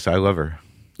with Melissa. I love her.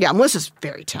 Yeah, Melissa's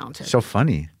very talented. So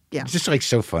funny. Yeah, just like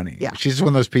so funny. Yeah, she's one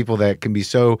of those people that can be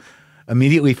so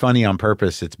immediately funny on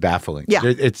purpose. It's baffling.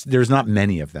 Yeah, there's not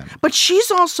many of them. But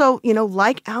she's also,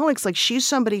 like Alex, like she's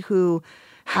somebody who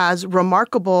has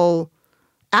remarkable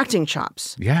acting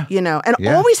chops. Yeah, and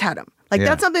always had them. Like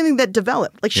that's something that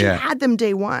developed. Like she had them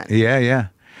day one. Yeah.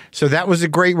 So that was a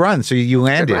great run. So you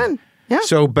landed. Good run. Yeah.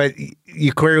 So, but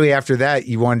you clearly after that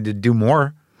you wanted to do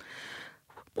more.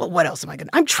 Well, what else am I going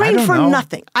to? I'm trained for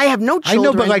nothing. I have no children. I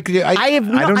know, but like I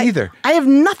don't either. I have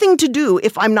nothing to do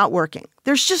if I'm not working.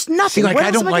 There's just nothing. See, like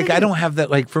I don't have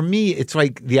that. Like for me, it's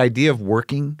like the idea of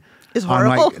working is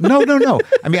horrible. No.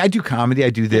 I mean, I do comedy. I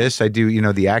do this. I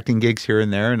do the acting gigs here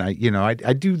and there, and I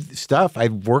do stuff. I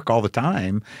work all the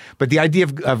time. But the idea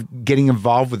of getting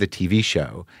involved with a TV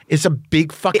show is a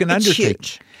big fucking undertaking.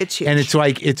 Huge. It's huge. And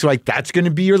it's like that's going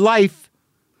to be your life.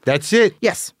 That's it.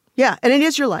 Yes. Yeah, and it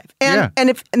is your life. And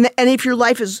if your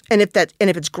life is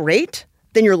if it's great,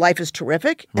 then your life is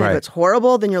terrific. And if it's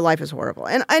horrible, then your life is horrible.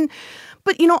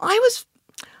 But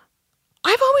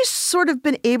I've always sort of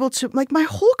been able to, like, my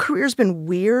whole career's been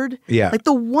weird. Yeah. Like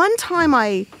the one time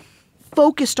I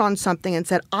focused on something and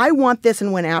said, I want this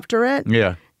and went after it.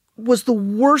 Yeah. Was the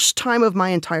worst time of my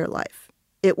entire life.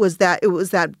 It was that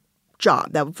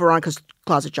job, that Veronica's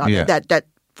Closet job. Yeah. That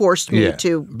forced me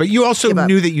to. But you also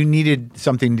knew that you needed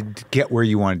something to get where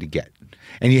you wanted to get.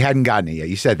 And you hadn't gotten it yet.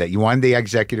 You said that. You wanted the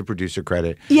executive producer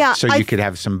credit. Yeah. So you could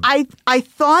have some. I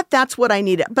thought that's what I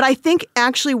needed. But I think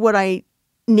actually what I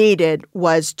needed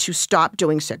was to stop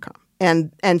doing sitcom.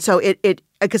 And so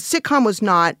because sitcom was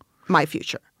not my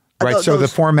future. Right. So the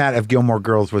format of Gilmore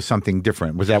Girls was something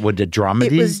different. Was that what the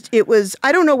dramedy? It was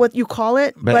I don't know what you call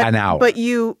it. But an hour. But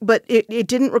it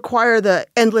didn't require the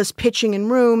endless pitching in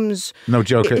rooms. No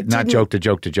joke. Not joke to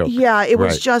joke to joke. Yeah. It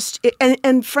was just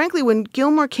and frankly, when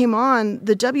Gilmore came on,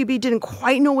 the WB didn't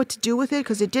quite know what to do with it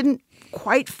because it didn't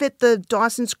quite fit the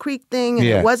Dawson's Creek thing, and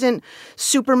it wasn't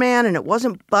Superman, and it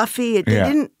wasn't Buffy. It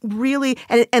didn't really,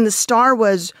 and the star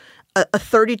was a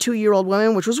 32-year-old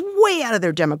woman, which was way out of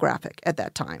their demographic at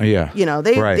that time. Yeah,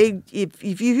 they if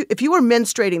you were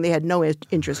menstruating, they had no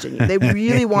interest in you. They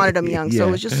really wanted them young. So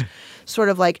it was just sort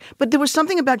of like, but there was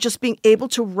something about just being able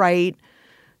to write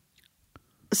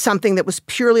something that was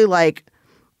purely like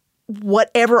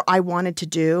whatever I wanted to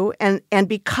do, and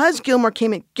because Gilmore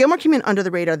came in under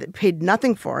the radar, that paid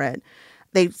nothing for it.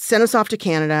 They sent us off to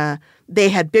Canada. They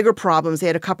had bigger problems. They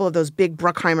had a couple of those big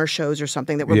Bruckheimer shows or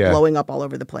something that were blowing up all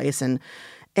over the place. And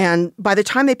by the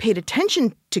time they paid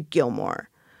attention to Gilmore,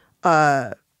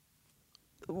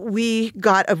 we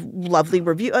got a lovely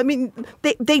review. I mean,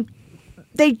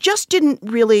 they just didn't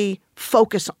really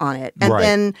focus on it.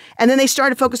 And then they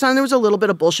started to focus on it. There was a little bit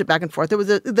of bullshit back and forth. There was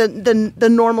the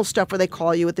normal stuff where they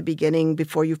call you at the beginning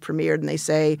before you've premiered and they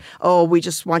say, oh, we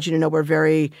just want you to know we're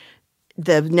very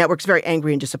the network's very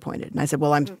angry and disappointed. And I said,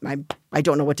 well, I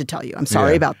don't know what to tell you. I'm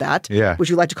sorry about that. Yeah. Would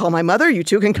you like to call my mother? You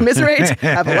two can commiserate.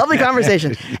 Have a lovely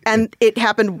conversation. And it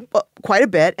happened quite a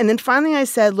bit. And then finally I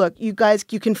said, look, you guys,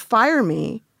 you can fire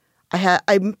me.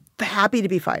 I'm happy to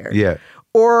be fired. Yeah.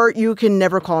 Or you can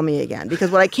never call me again,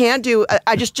 because what I can't do,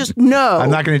 I just know.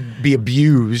 I'm not going to be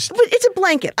abused. But it's a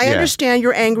blanket. I understand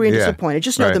you're angry and Yeah. disappointed.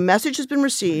 Just know Right. the message has been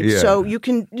received. Yeah. So you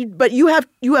can, but you have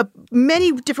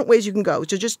many different ways you can go.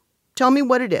 So just tell me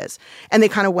what it is. And they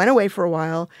kind of went away for a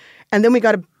while. And then we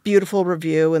got a beautiful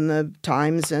review in the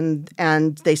Times, and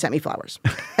they sent me flowers.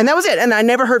 And that was it. And I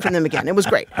never heard from them again. It was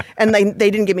great. And they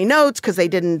didn't give me notes because they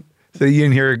didn't. So you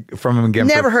didn't hear from them again?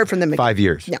 Never heard from them again. 5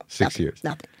 years? No. 6 years?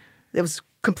 Nothing. It was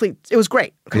complete. It was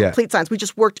great. Complete silence. We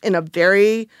just worked in a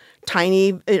very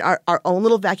tiny, our own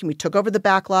little vacuum. We took over the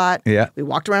back lot. Yeah. We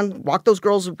walked those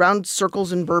girls around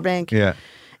circles in Burbank. Yeah.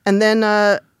 And then,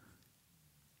 and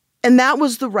that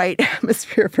was the right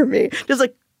atmosphere for me. Just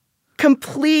like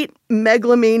complete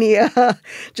megalomania,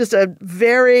 just a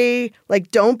very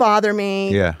don't bother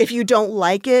me. Yeah. If you don't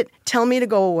like it, tell me to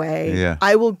go away. Yeah.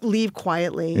 I will leave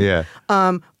quietly. Yeah.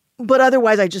 But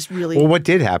otherwise, I just really. Well, what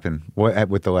did happen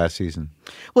with the last season?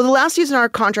 Well, the last season, our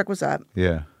contract was up.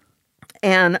 Yeah.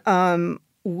 And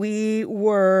we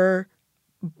were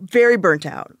very burnt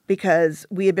out because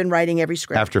we had been writing every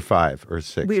script. After 5 or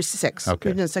 6? We were 6. Okay.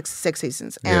 We've done six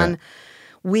seasons. Yeah. And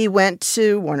we went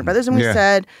to Warner Brothers and we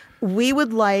said, we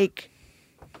would like,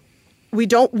 we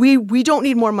don't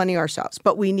need more money ourselves,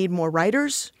 but we need more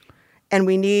writers and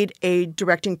we need a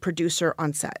directing producer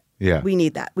on set. Yeah. We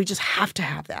need that. We just have to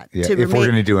have that. Yeah. If we're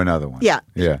going to do another one. Yeah.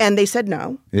 Yeah. And they said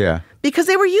no. Yeah. Because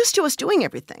they were used to us doing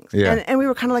everything. Yeah. And we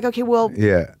were kind of like, okay, well,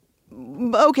 Yeah.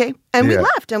 okay. And Yeah.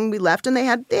 we left and they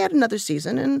had another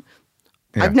season and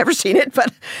I've never seen it,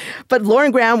 but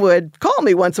Lauren Graham would call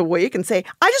me once a week and say,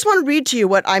 I just want to read to you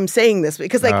what I'm saying this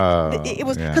week. Because it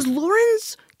was because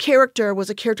Lauren's character was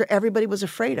a character everybody was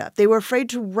afraid of. They were afraid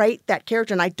to write that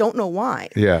character, and I don't know why.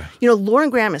 Yeah. You know, Lauren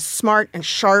Graham is smart and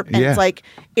sharp, and it's like,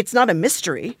 it's not a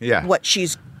mystery what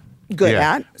she's good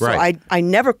at. So I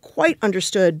never quite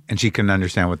understood. And she couldn't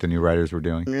understand what the new writers were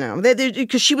doing? No,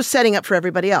 because she was setting up for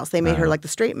everybody else. They made her like the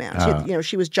straight man. She,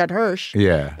 she was Judd Hirsch.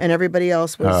 Yeah. And everybody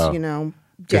else was, Because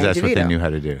that's DeVito. what they knew how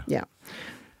to do. Yeah.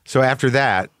 So after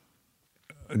that,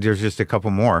 there's just a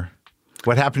couple more.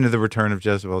 What happened to the return of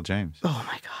Jezebel James? Oh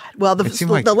my God! Well,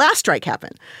 the last strike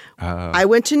happened. I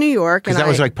went to New York, and that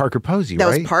was like Parker Posey, right?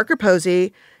 That was Parker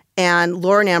Posey and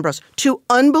Lauren Ambrose, two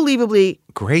unbelievably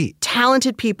great,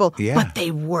 talented people, Yeah. but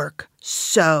they work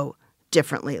so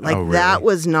differently. Like really? that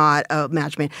was not a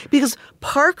match made because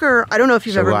Parker. I don't know if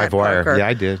you've ever met Livewire. Parker. Yeah,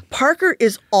 I did. Parker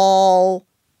is all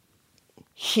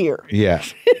here. Yeah.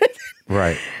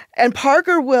 Right. And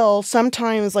Parker will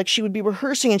sometimes, like, she would be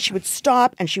rehearsing and she would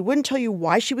stop and she wouldn't tell you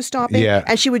why she was stopping. Yeah.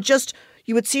 And she would just,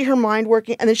 you would see her mind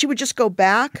working and then she would just go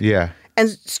back. Yeah. And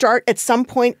start at some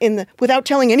point without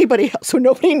telling anybody else, so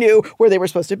nobody knew where they were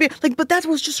supposed to be. Like, but that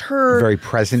was just her very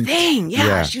present thing.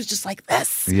 Yeah. She was just like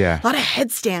this. Yeah. A lot of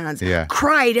headstands. Yeah.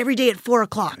 Cried every day at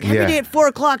 4:00. Every day at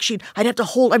 4:00, I'd have to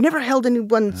hold. I've never held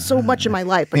anyone so much in my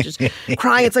life, but just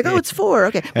crying. It's like, oh, it's 4.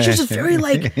 Okay. But she's just very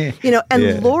like,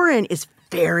 and Lauren is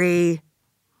very,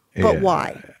 but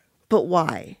why? But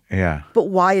why? Yeah. But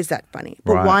why is that funny?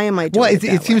 But why am I doing it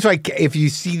that it seems like if you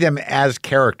see them as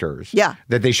characters,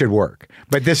 that they should work.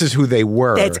 But this is who they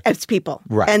were. It's people.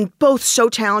 Right. And both so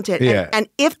talented. Yeah. And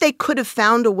if they could have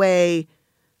found a way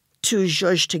to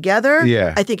zhuzh together,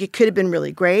 I think it could have been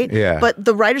really great. Yeah. But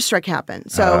the writer's strike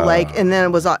happened. So and then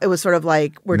it was sort of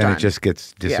like, we're done. Then it just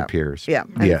disappears. Yeah.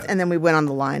 And then we went on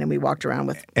the line and we walked around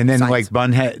with And then signs. like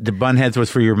the Bunheads was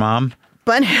for your mom?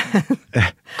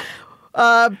 Bunheads.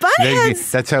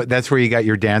 Bunheads. That's where you got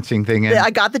your dancing thing in?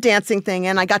 I got the dancing thing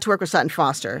in. I got to work with Sutton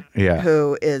Foster,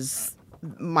 who is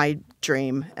my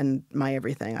dream and my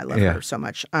everything. I love her so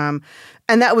much. And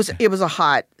it was a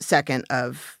hot second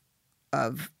of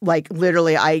like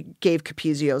literally I gave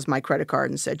Capizio's my credit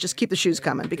card and said, just keep the shoes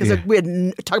coming because we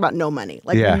had talk about no money,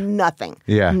 like nothing,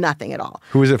 nothing at all.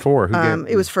 Who was it for?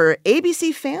 It was for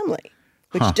ABC Family.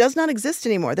 Which does not exist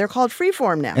anymore. They're called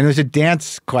Freeform now. And it was a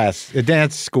dance class, a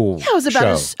dance school. Yeah, it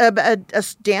was about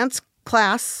a dance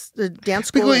class, the dance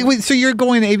school. Wait, so you're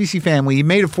going to ABC Family. You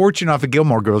made a fortune off of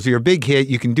Gilmore Girls. You're a big hit.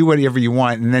 You can do whatever you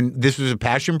want. And then this was a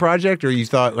passion project, or you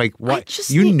thought like what?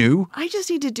 Knew? I just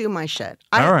need to do my shit.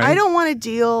 All right. I don't want to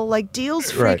deal. Like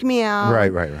deals freak me out.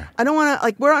 Right. I don't want to.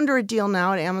 Like we're under a deal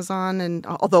now at Amazon, and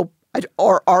although.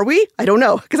 Or are we? I don't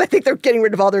know because I think they're getting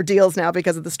rid of all their deals now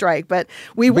because of the strike. But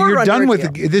were you're under done a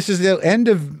with deal. This is the end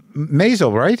of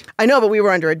Maisel, right? I know, but we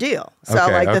were under a deal. So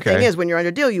Okay, the thing is, when you're under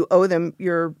a deal, you owe them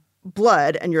your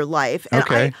blood and your life. And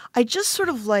Okay. I just sort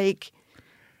of like...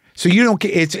 So you don't,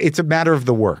 it's a matter of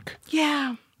the work.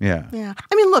 Yeah. Yeah. Yeah.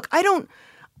 I mean, look,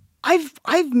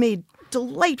 I've made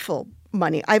delightful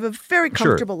money. I have a very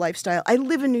comfortable lifestyle. I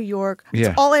live in New York.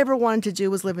 Yeah. All I ever wanted to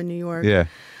do was live in New York. Yeah.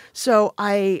 So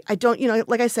I don't,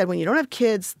 like I said, when you don't have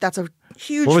kids, that's a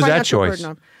huge What was that financial choice?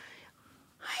 burden.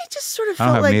 I just sort of I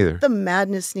don't felt have like neither. the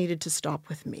madness needed to stop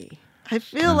with me. I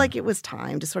feel like it was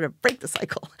time to sort of break the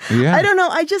cycle. Yeah. I don't know.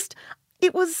 I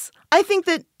think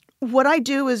that what I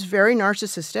do is very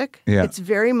narcissistic. Yeah. It's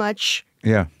very much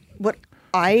Yeah. what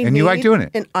I need. And you like doing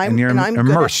it. And I'm you're I'm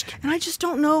immersed. Good at, and I just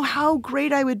don't know how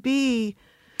great I would be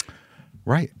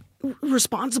Right.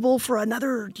 responsible for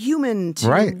another human.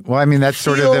 Right. Well, I mean, that's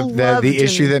sort of feel the loved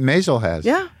issue and- that Maisel has.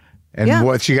 Yeah. And Yeah.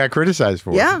 what she got criticized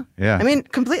for. Yeah. Yeah. I mean,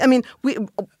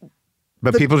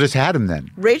 But people just had him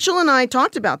then. Rachel and I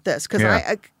talked about this because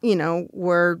Yeah.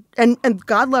 and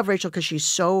God love Rachel because she's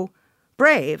so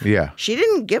brave. Yeah. She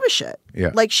didn't give a shit.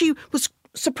 Yeah. Like she was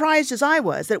surprised as I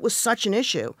was that it was such an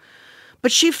issue.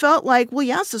 But she felt like, well,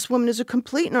 yes, this woman is a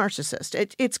complete narcissist.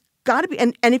 It's got to be.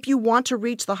 And if you want to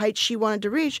reach the heights she wanted to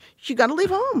reach, you got to leave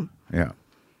home. Yeah.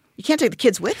 You can't take the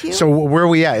kids with you. So where are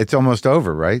we at? It's almost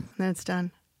over, right? Then it's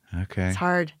done. Okay. It's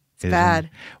hard. It's Isn't bad. it?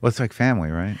 Well, it's like family,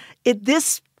 right?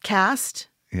 This cast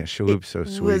Yeah. Shaloup's so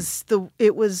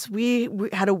sweet. we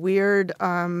had a weird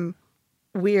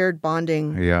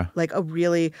bonding. Yeah. Like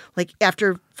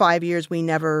after 5 years,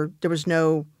 there was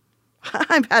no,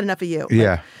 I've had enough of you.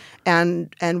 Yeah. And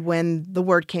when the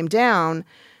word came down,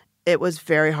 it was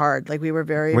very hard. Like we were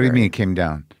very. What do you very- mean it came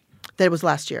down? That it was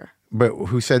last year. But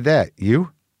who said that?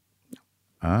 You?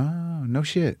 Oh, no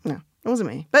shit. No, it wasn't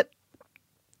me. But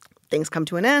things come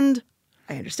to an end.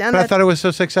 I understand But that. I thought it was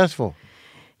so successful.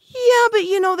 Yeah,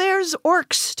 but there's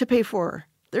orcs to pay for.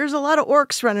 There's a lot of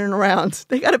orcs running around.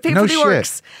 They got to pay No for the shit.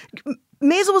 orcs.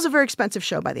 Maisel was a very expensive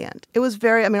show by the end. It was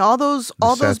very. I mean, all those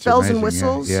That's bells and amazing.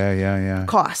 whistles. Yeah.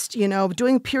 Cost.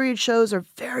 Doing period shows are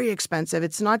very expensive.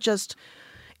 It's not just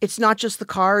the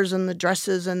cars and the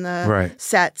dresses and the Right.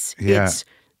 sets. Yeah.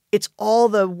 It's all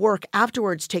the work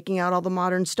afterwards, taking out all the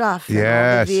modern stuff. And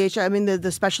Yes. all the VHS. I mean,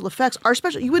 the special effects.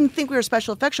 You wouldn't think we were a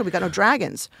special effects show. We got no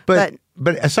dragons. But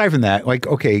aside from that, like,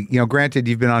 okay, granted,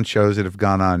 you've been on shows that have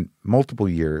gone on multiple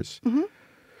years. Mm-hmm.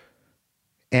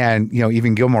 And,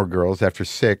 even Gilmore Girls after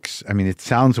 6, I mean, it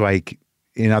sounds like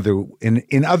in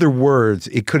other words,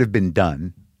 it could have been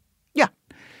done. Yeah.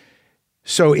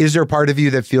 So is there a part of you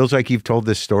that feels like you've told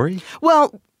this story?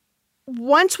 Well,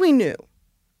 once we knew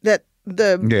that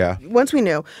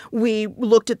we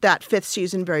looked at that 5th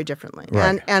season very differently.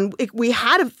 Right. And we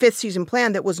had a 5th season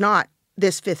plan that was not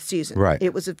this 5th season. Right.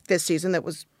 It was a 5th season that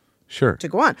was Sure. to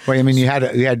go on. Well, I mean, you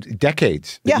had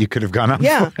decades that Yeah. you could have gone on.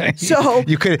 Yeah. for. So-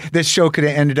 this show could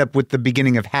have ended up with the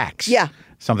beginning of Hacks. Yeah.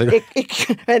 Something.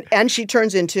 And she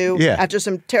turns into, Yeah. after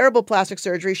some terrible plastic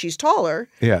surgery, she's taller.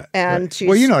 Yeah. And right. she's...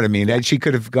 Well, you know what I mean. And she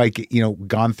could have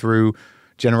gone through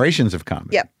generations of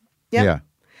comedy. Yep. Yep. Yeah.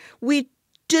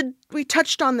 We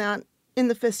touched on that in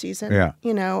the 5th season. Yeah.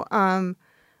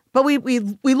 But we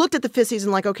looked at the 5th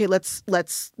season like, okay, let's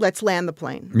land the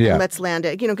plane. Yeah. And let's land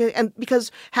it. And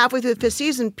because halfway through the 5th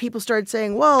season, people started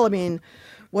saying, well, I mean,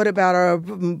 what about a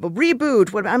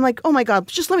reboot? I'm like, oh my God,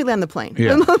 just let me land the plane.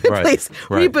 Yeah. Right. Please,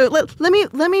 Right. reboot.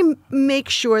 Let me make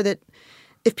sure that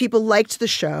if people liked the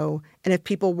show and if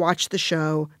people watched the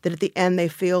show, that at the end they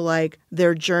feel like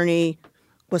their journey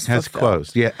was Has fulfilled.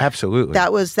 closed. Yeah, absolutely.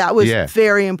 That was Yeah.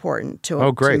 very important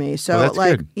to great. me. So Well,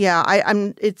 that's good. yeah,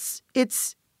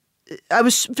 I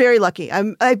was very lucky.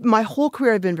 My whole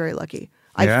career I've been very lucky.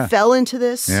 Yeah. I fell into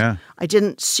this. Yeah. I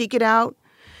didn't seek it out,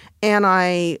 and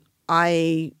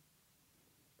I've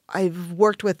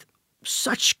worked with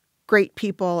such great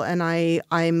people, and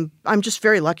I'm just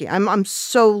very lucky. I'm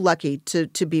so lucky to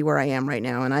be where I am right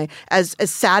now, and I as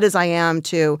sad as I am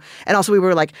too. And also we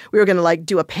were going to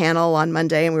do a panel on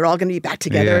Monday, and we were all going to be back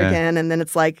together Yeah. again, and then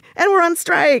it's like, and we're on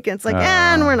strike, and it's like,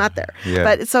 and we're not there. Yeah.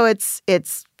 But so it's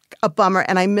a bummer,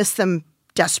 and I miss them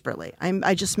desperately.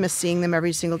 I just miss seeing them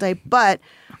every single day. But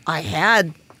I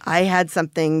had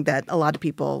something that a lot of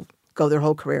people go their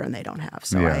whole career and they don't have.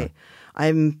 So Yeah.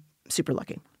 I'm super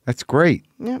lucky. That's great.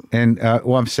 Yeah. And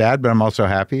I'm sad, but I'm also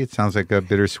happy. It sounds like a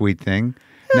bittersweet thing.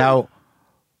 Now,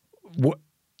 what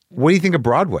do you think of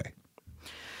Broadway?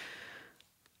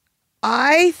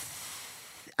 I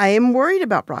am worried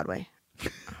about Broadway.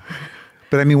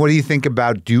 But I mean, what do you think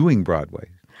about doing Broadway?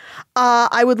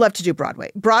 I would love to do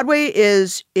Broadway. Broadway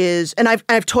is, and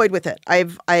I've toyed with it.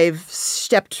 I've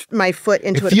stepped my foot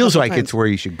into it. It feels a couple like times. it's where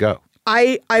you should go.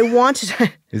 I want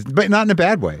to. But not in a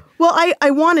bad way. Well,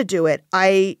 I want to do it.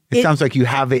 It sounds like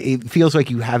it feels like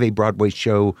you have a Broadway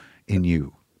show in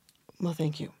you. Well,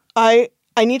 thank you. I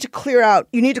need to clear out.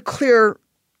 You need to clear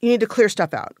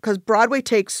stuff out because Broadway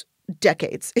takes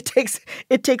decades.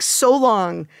 It takes so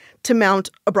long to mount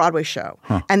a Broadway show,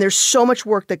 and there's so much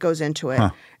work that goes into it.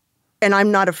 And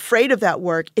I'm not afraid of that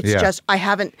work. It's just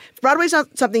Broadway's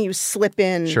not something you slip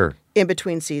in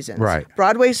between seasons. Right.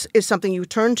 Broadway is something you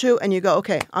turn to and you go,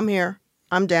 okay, I'm here,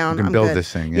 I'm down, I'm build good.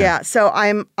 This thing. Yeah. So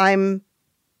I'm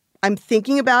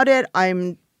thinking about it.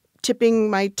 I'm tipping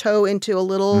my toe into a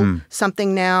little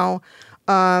something now.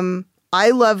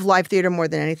 I love live theater more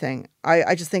than anything.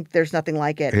 I just think there's nothing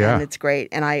like it, and it's great.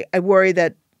 And I worry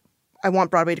that I want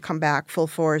Broadway to come back full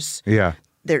force. Yeah.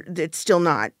 It's still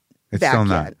not.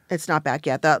 Yet. It's not back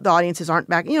yet. The audiences aren't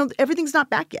back. Everything's not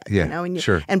back yet. Yeah,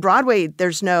 And Broadway,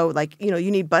 there's no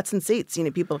you need butts and seats. You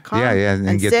need people to come. Yeah,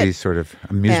 and get sit. these sort of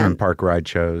amusement park ride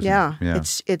shows. Yeah.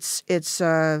 It's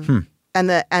and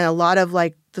a lot of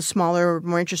like the smaller,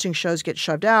 more interesting shows get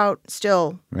shoved out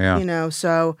still. Yeah.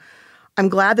 So I'm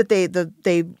glad that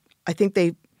I think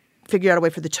they figured out a way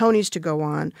for the Tonys to go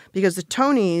on because the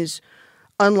Tonys,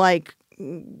 unlike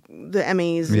the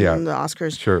Emmys and the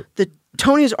Oscars, the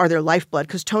Tonys are their lifeblood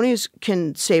because Tonys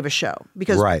can save a show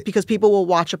because people will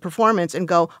watch a performance and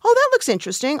go, oh, that looks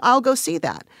interesting. I'll go see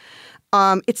that.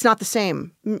 It's not the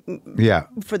same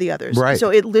for the others. Right. So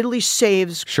it literally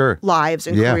saves lives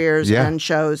and careers and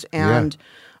shows. And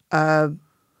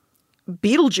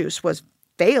Beetlejuice was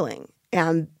failing.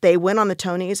 And they went on the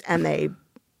Tonys and they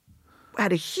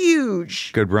had a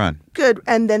huge... Good run.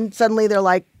 And then suddenly they're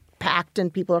like packed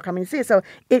and people are coming to see it. So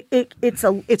it's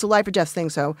a life or death thing.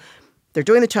 So they're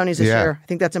doing the Tonys this year. I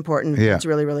think that's important. Yeah. It's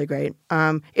really, really great.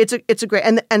 It's a great...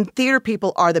 And theater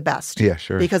people are the best. Yeah,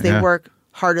 sure. Because they work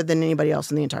harder than anybody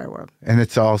else in the entire world. And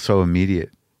it's also immediate.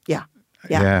 Yeah.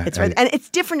 It's right. And it's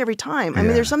different every time. I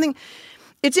mean, there's something...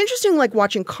 It's interesting like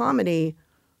watching comedy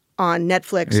on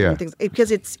Netflix and things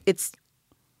because it's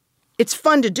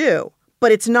fun to do,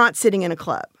 but it's not sitting in a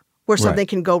club where something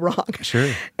can go wrong.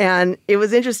 Sure. And it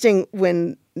was interesting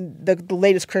when the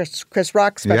latest Chris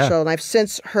Rock special, and I've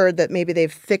since heard that maybe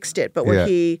they've fixed it, but where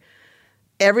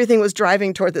everything was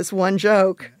driving toward this one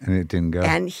joke. And it didn't go.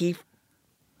 And he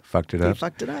fucked it up. He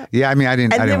fucked it up. Yeah, I mean, I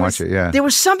didn't watch it, There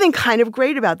was something kind of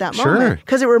great about that moment.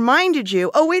 Because it reminded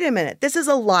you, oh, wait a minute, this is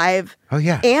a live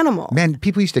animal. Man,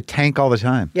 people used to tank all the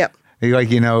time. Yep.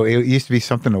 Like, it used to be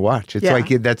something to watch. It's like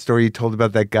that story you told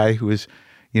about that guy who was,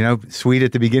 sweet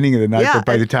at the beginning of the night, but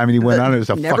by the time he went on, it was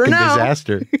a fucking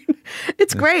disaster.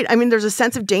 It's great. I mean, there's a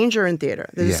sense of danger in theater.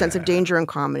 There's a sense of danger in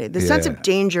comedy. The sense of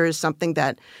danger is something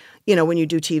that, when you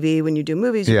do TV, when you do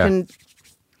movies, you can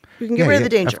get rid of the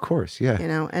danger. Of course,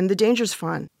 and the danger's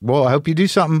fun. Well, I hope you do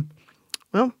something.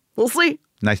 Well, we'll see.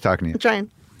 Nice talking to you. I'm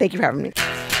trying. Thank you for having me.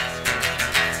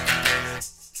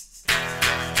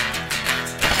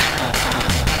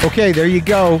 Okay, there you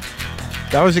go.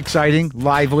 That was exciting,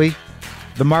 lively.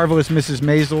 The Marvelous Mrs.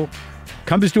 Maisel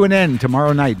comes to an end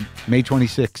tomorrow night, May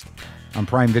 26th. On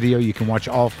Prime Video, you can watch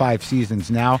all 5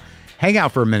 seasons now. Hang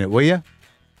out for a minute, will you?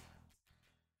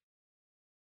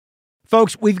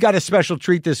 Folks, we've got a special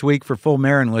treat this week for Full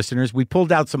Marin listeners. We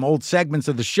pulled out some old segments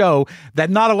of the show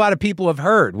that not a lot of people have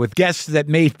heard, with guests that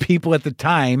made people at the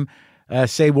time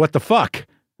say, what the fuck?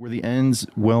 Were the ends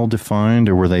well-defined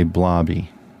or were they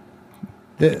blobby?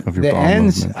 The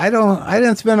ends, movement? I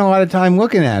don't spend a lot of time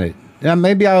looking at it.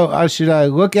 Maybe should I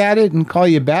look at it and call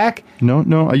you back?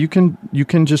 No. You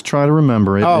can just try to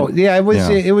remember it. Oh yeah,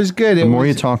 it was good. The more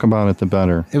you talk about it, the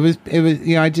better. It was.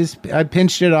 I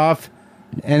pinched it off,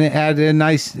 and it had a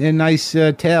nice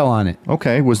tail on it.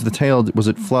 Okay, was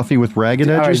it fluffy with ragged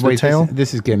edges? Right, the tail.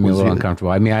 This is getting me a little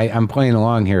uncomfortable. I mean, I'm playing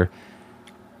along here,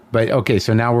 but okay.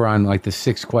 So now we're on like the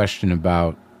 6th question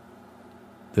about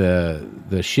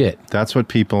the shit. That's what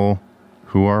people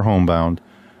who are homebound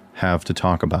have to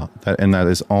talk about. And that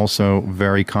is also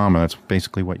very common. That's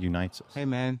basically what unites us. Hey,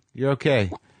 man, you're okay.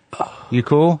 You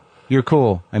cool? You're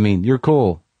cool. I mean, you're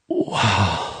cool.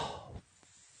 Wow.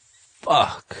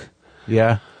 Fuck.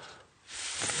 Yeah?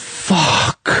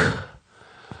 Fuck.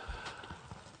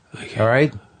 All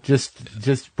right?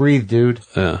 Just breathe, dude.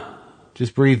 Yeah.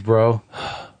 Just breathe, bro.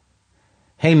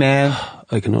 Hey, man.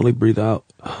 I can only breathe out.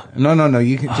 No.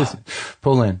 You can just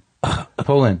pull in.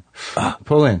 Pull in.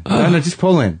 Pull in. No, just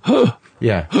pull in.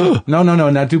 Yeah. No.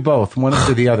 Now do both. One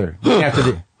after the other.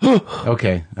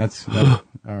 Okay. That's all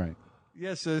right.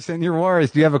 Yes, Senor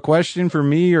Juarez, do you have a question for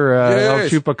me or El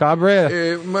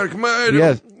Chupacabra? Mark Mario,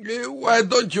 yes. Why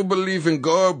don't you believe in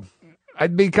God?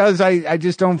 Because I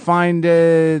just don't find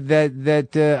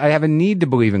that I have a need to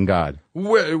believe in God.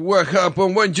 Well, what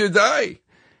happened when you die?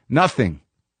 Nothing.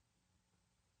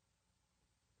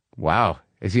 Wow.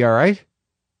 Is he all right?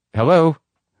 Hello?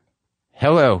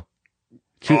 Hello.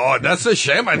 Oh, that's a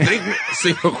shame. I think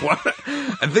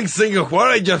Senor Juan,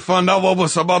 I just found out what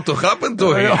was about to happen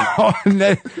to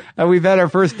him. We've had our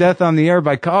first death on the air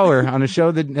by caller on a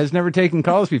show that has never taken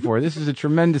calls before. This is a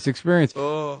tremendous experience.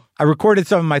 Oh. I recorded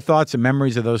some of my thoughts and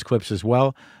memories of those clips as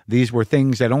well. These were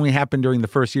things that only happened during the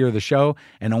first year of the show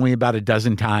and only about a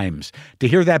dozen times. To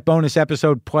hear that bonus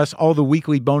episode plus all the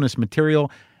weekly bonus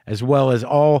material, as well as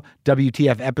all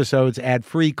WTF episodes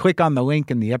ad-free, click on the link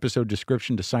in the episode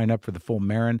description to sign up for the full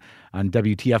Marin on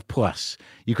WTF Plus.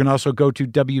 You can also go to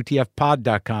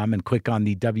WTFpod.com and click on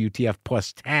the WTF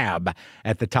Plus tab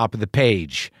at the top of the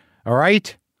page. All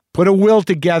right? Put a will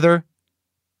together.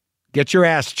 Get your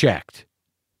ass checked.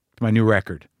 It's my new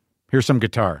record. Here's some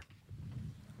guitar.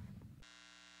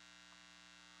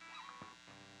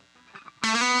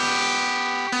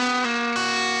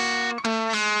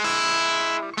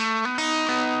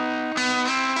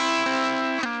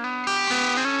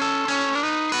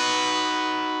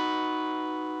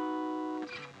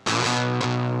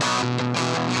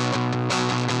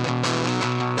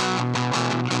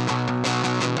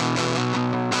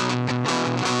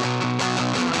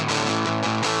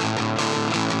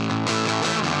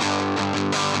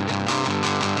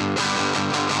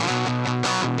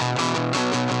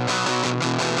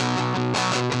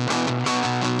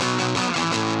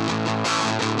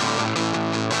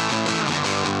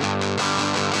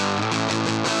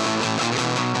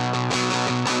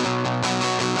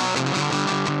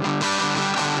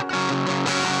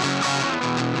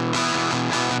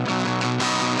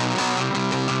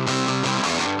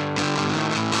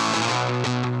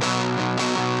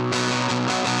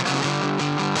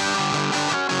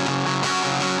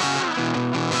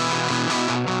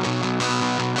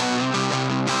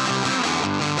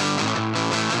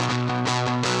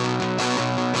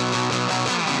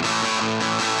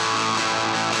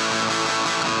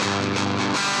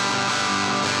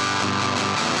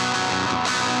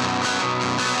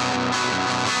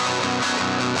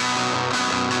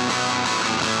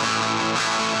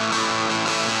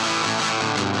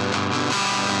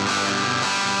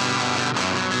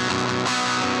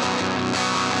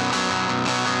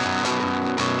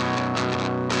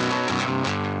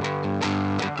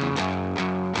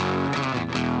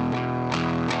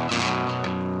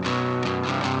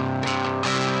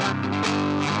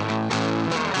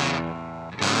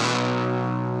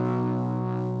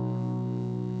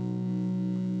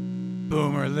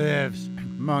 Boomer lives.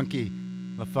 Monkey.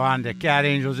 LaFonda. Cat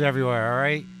angels everywhere, all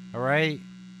right? All right?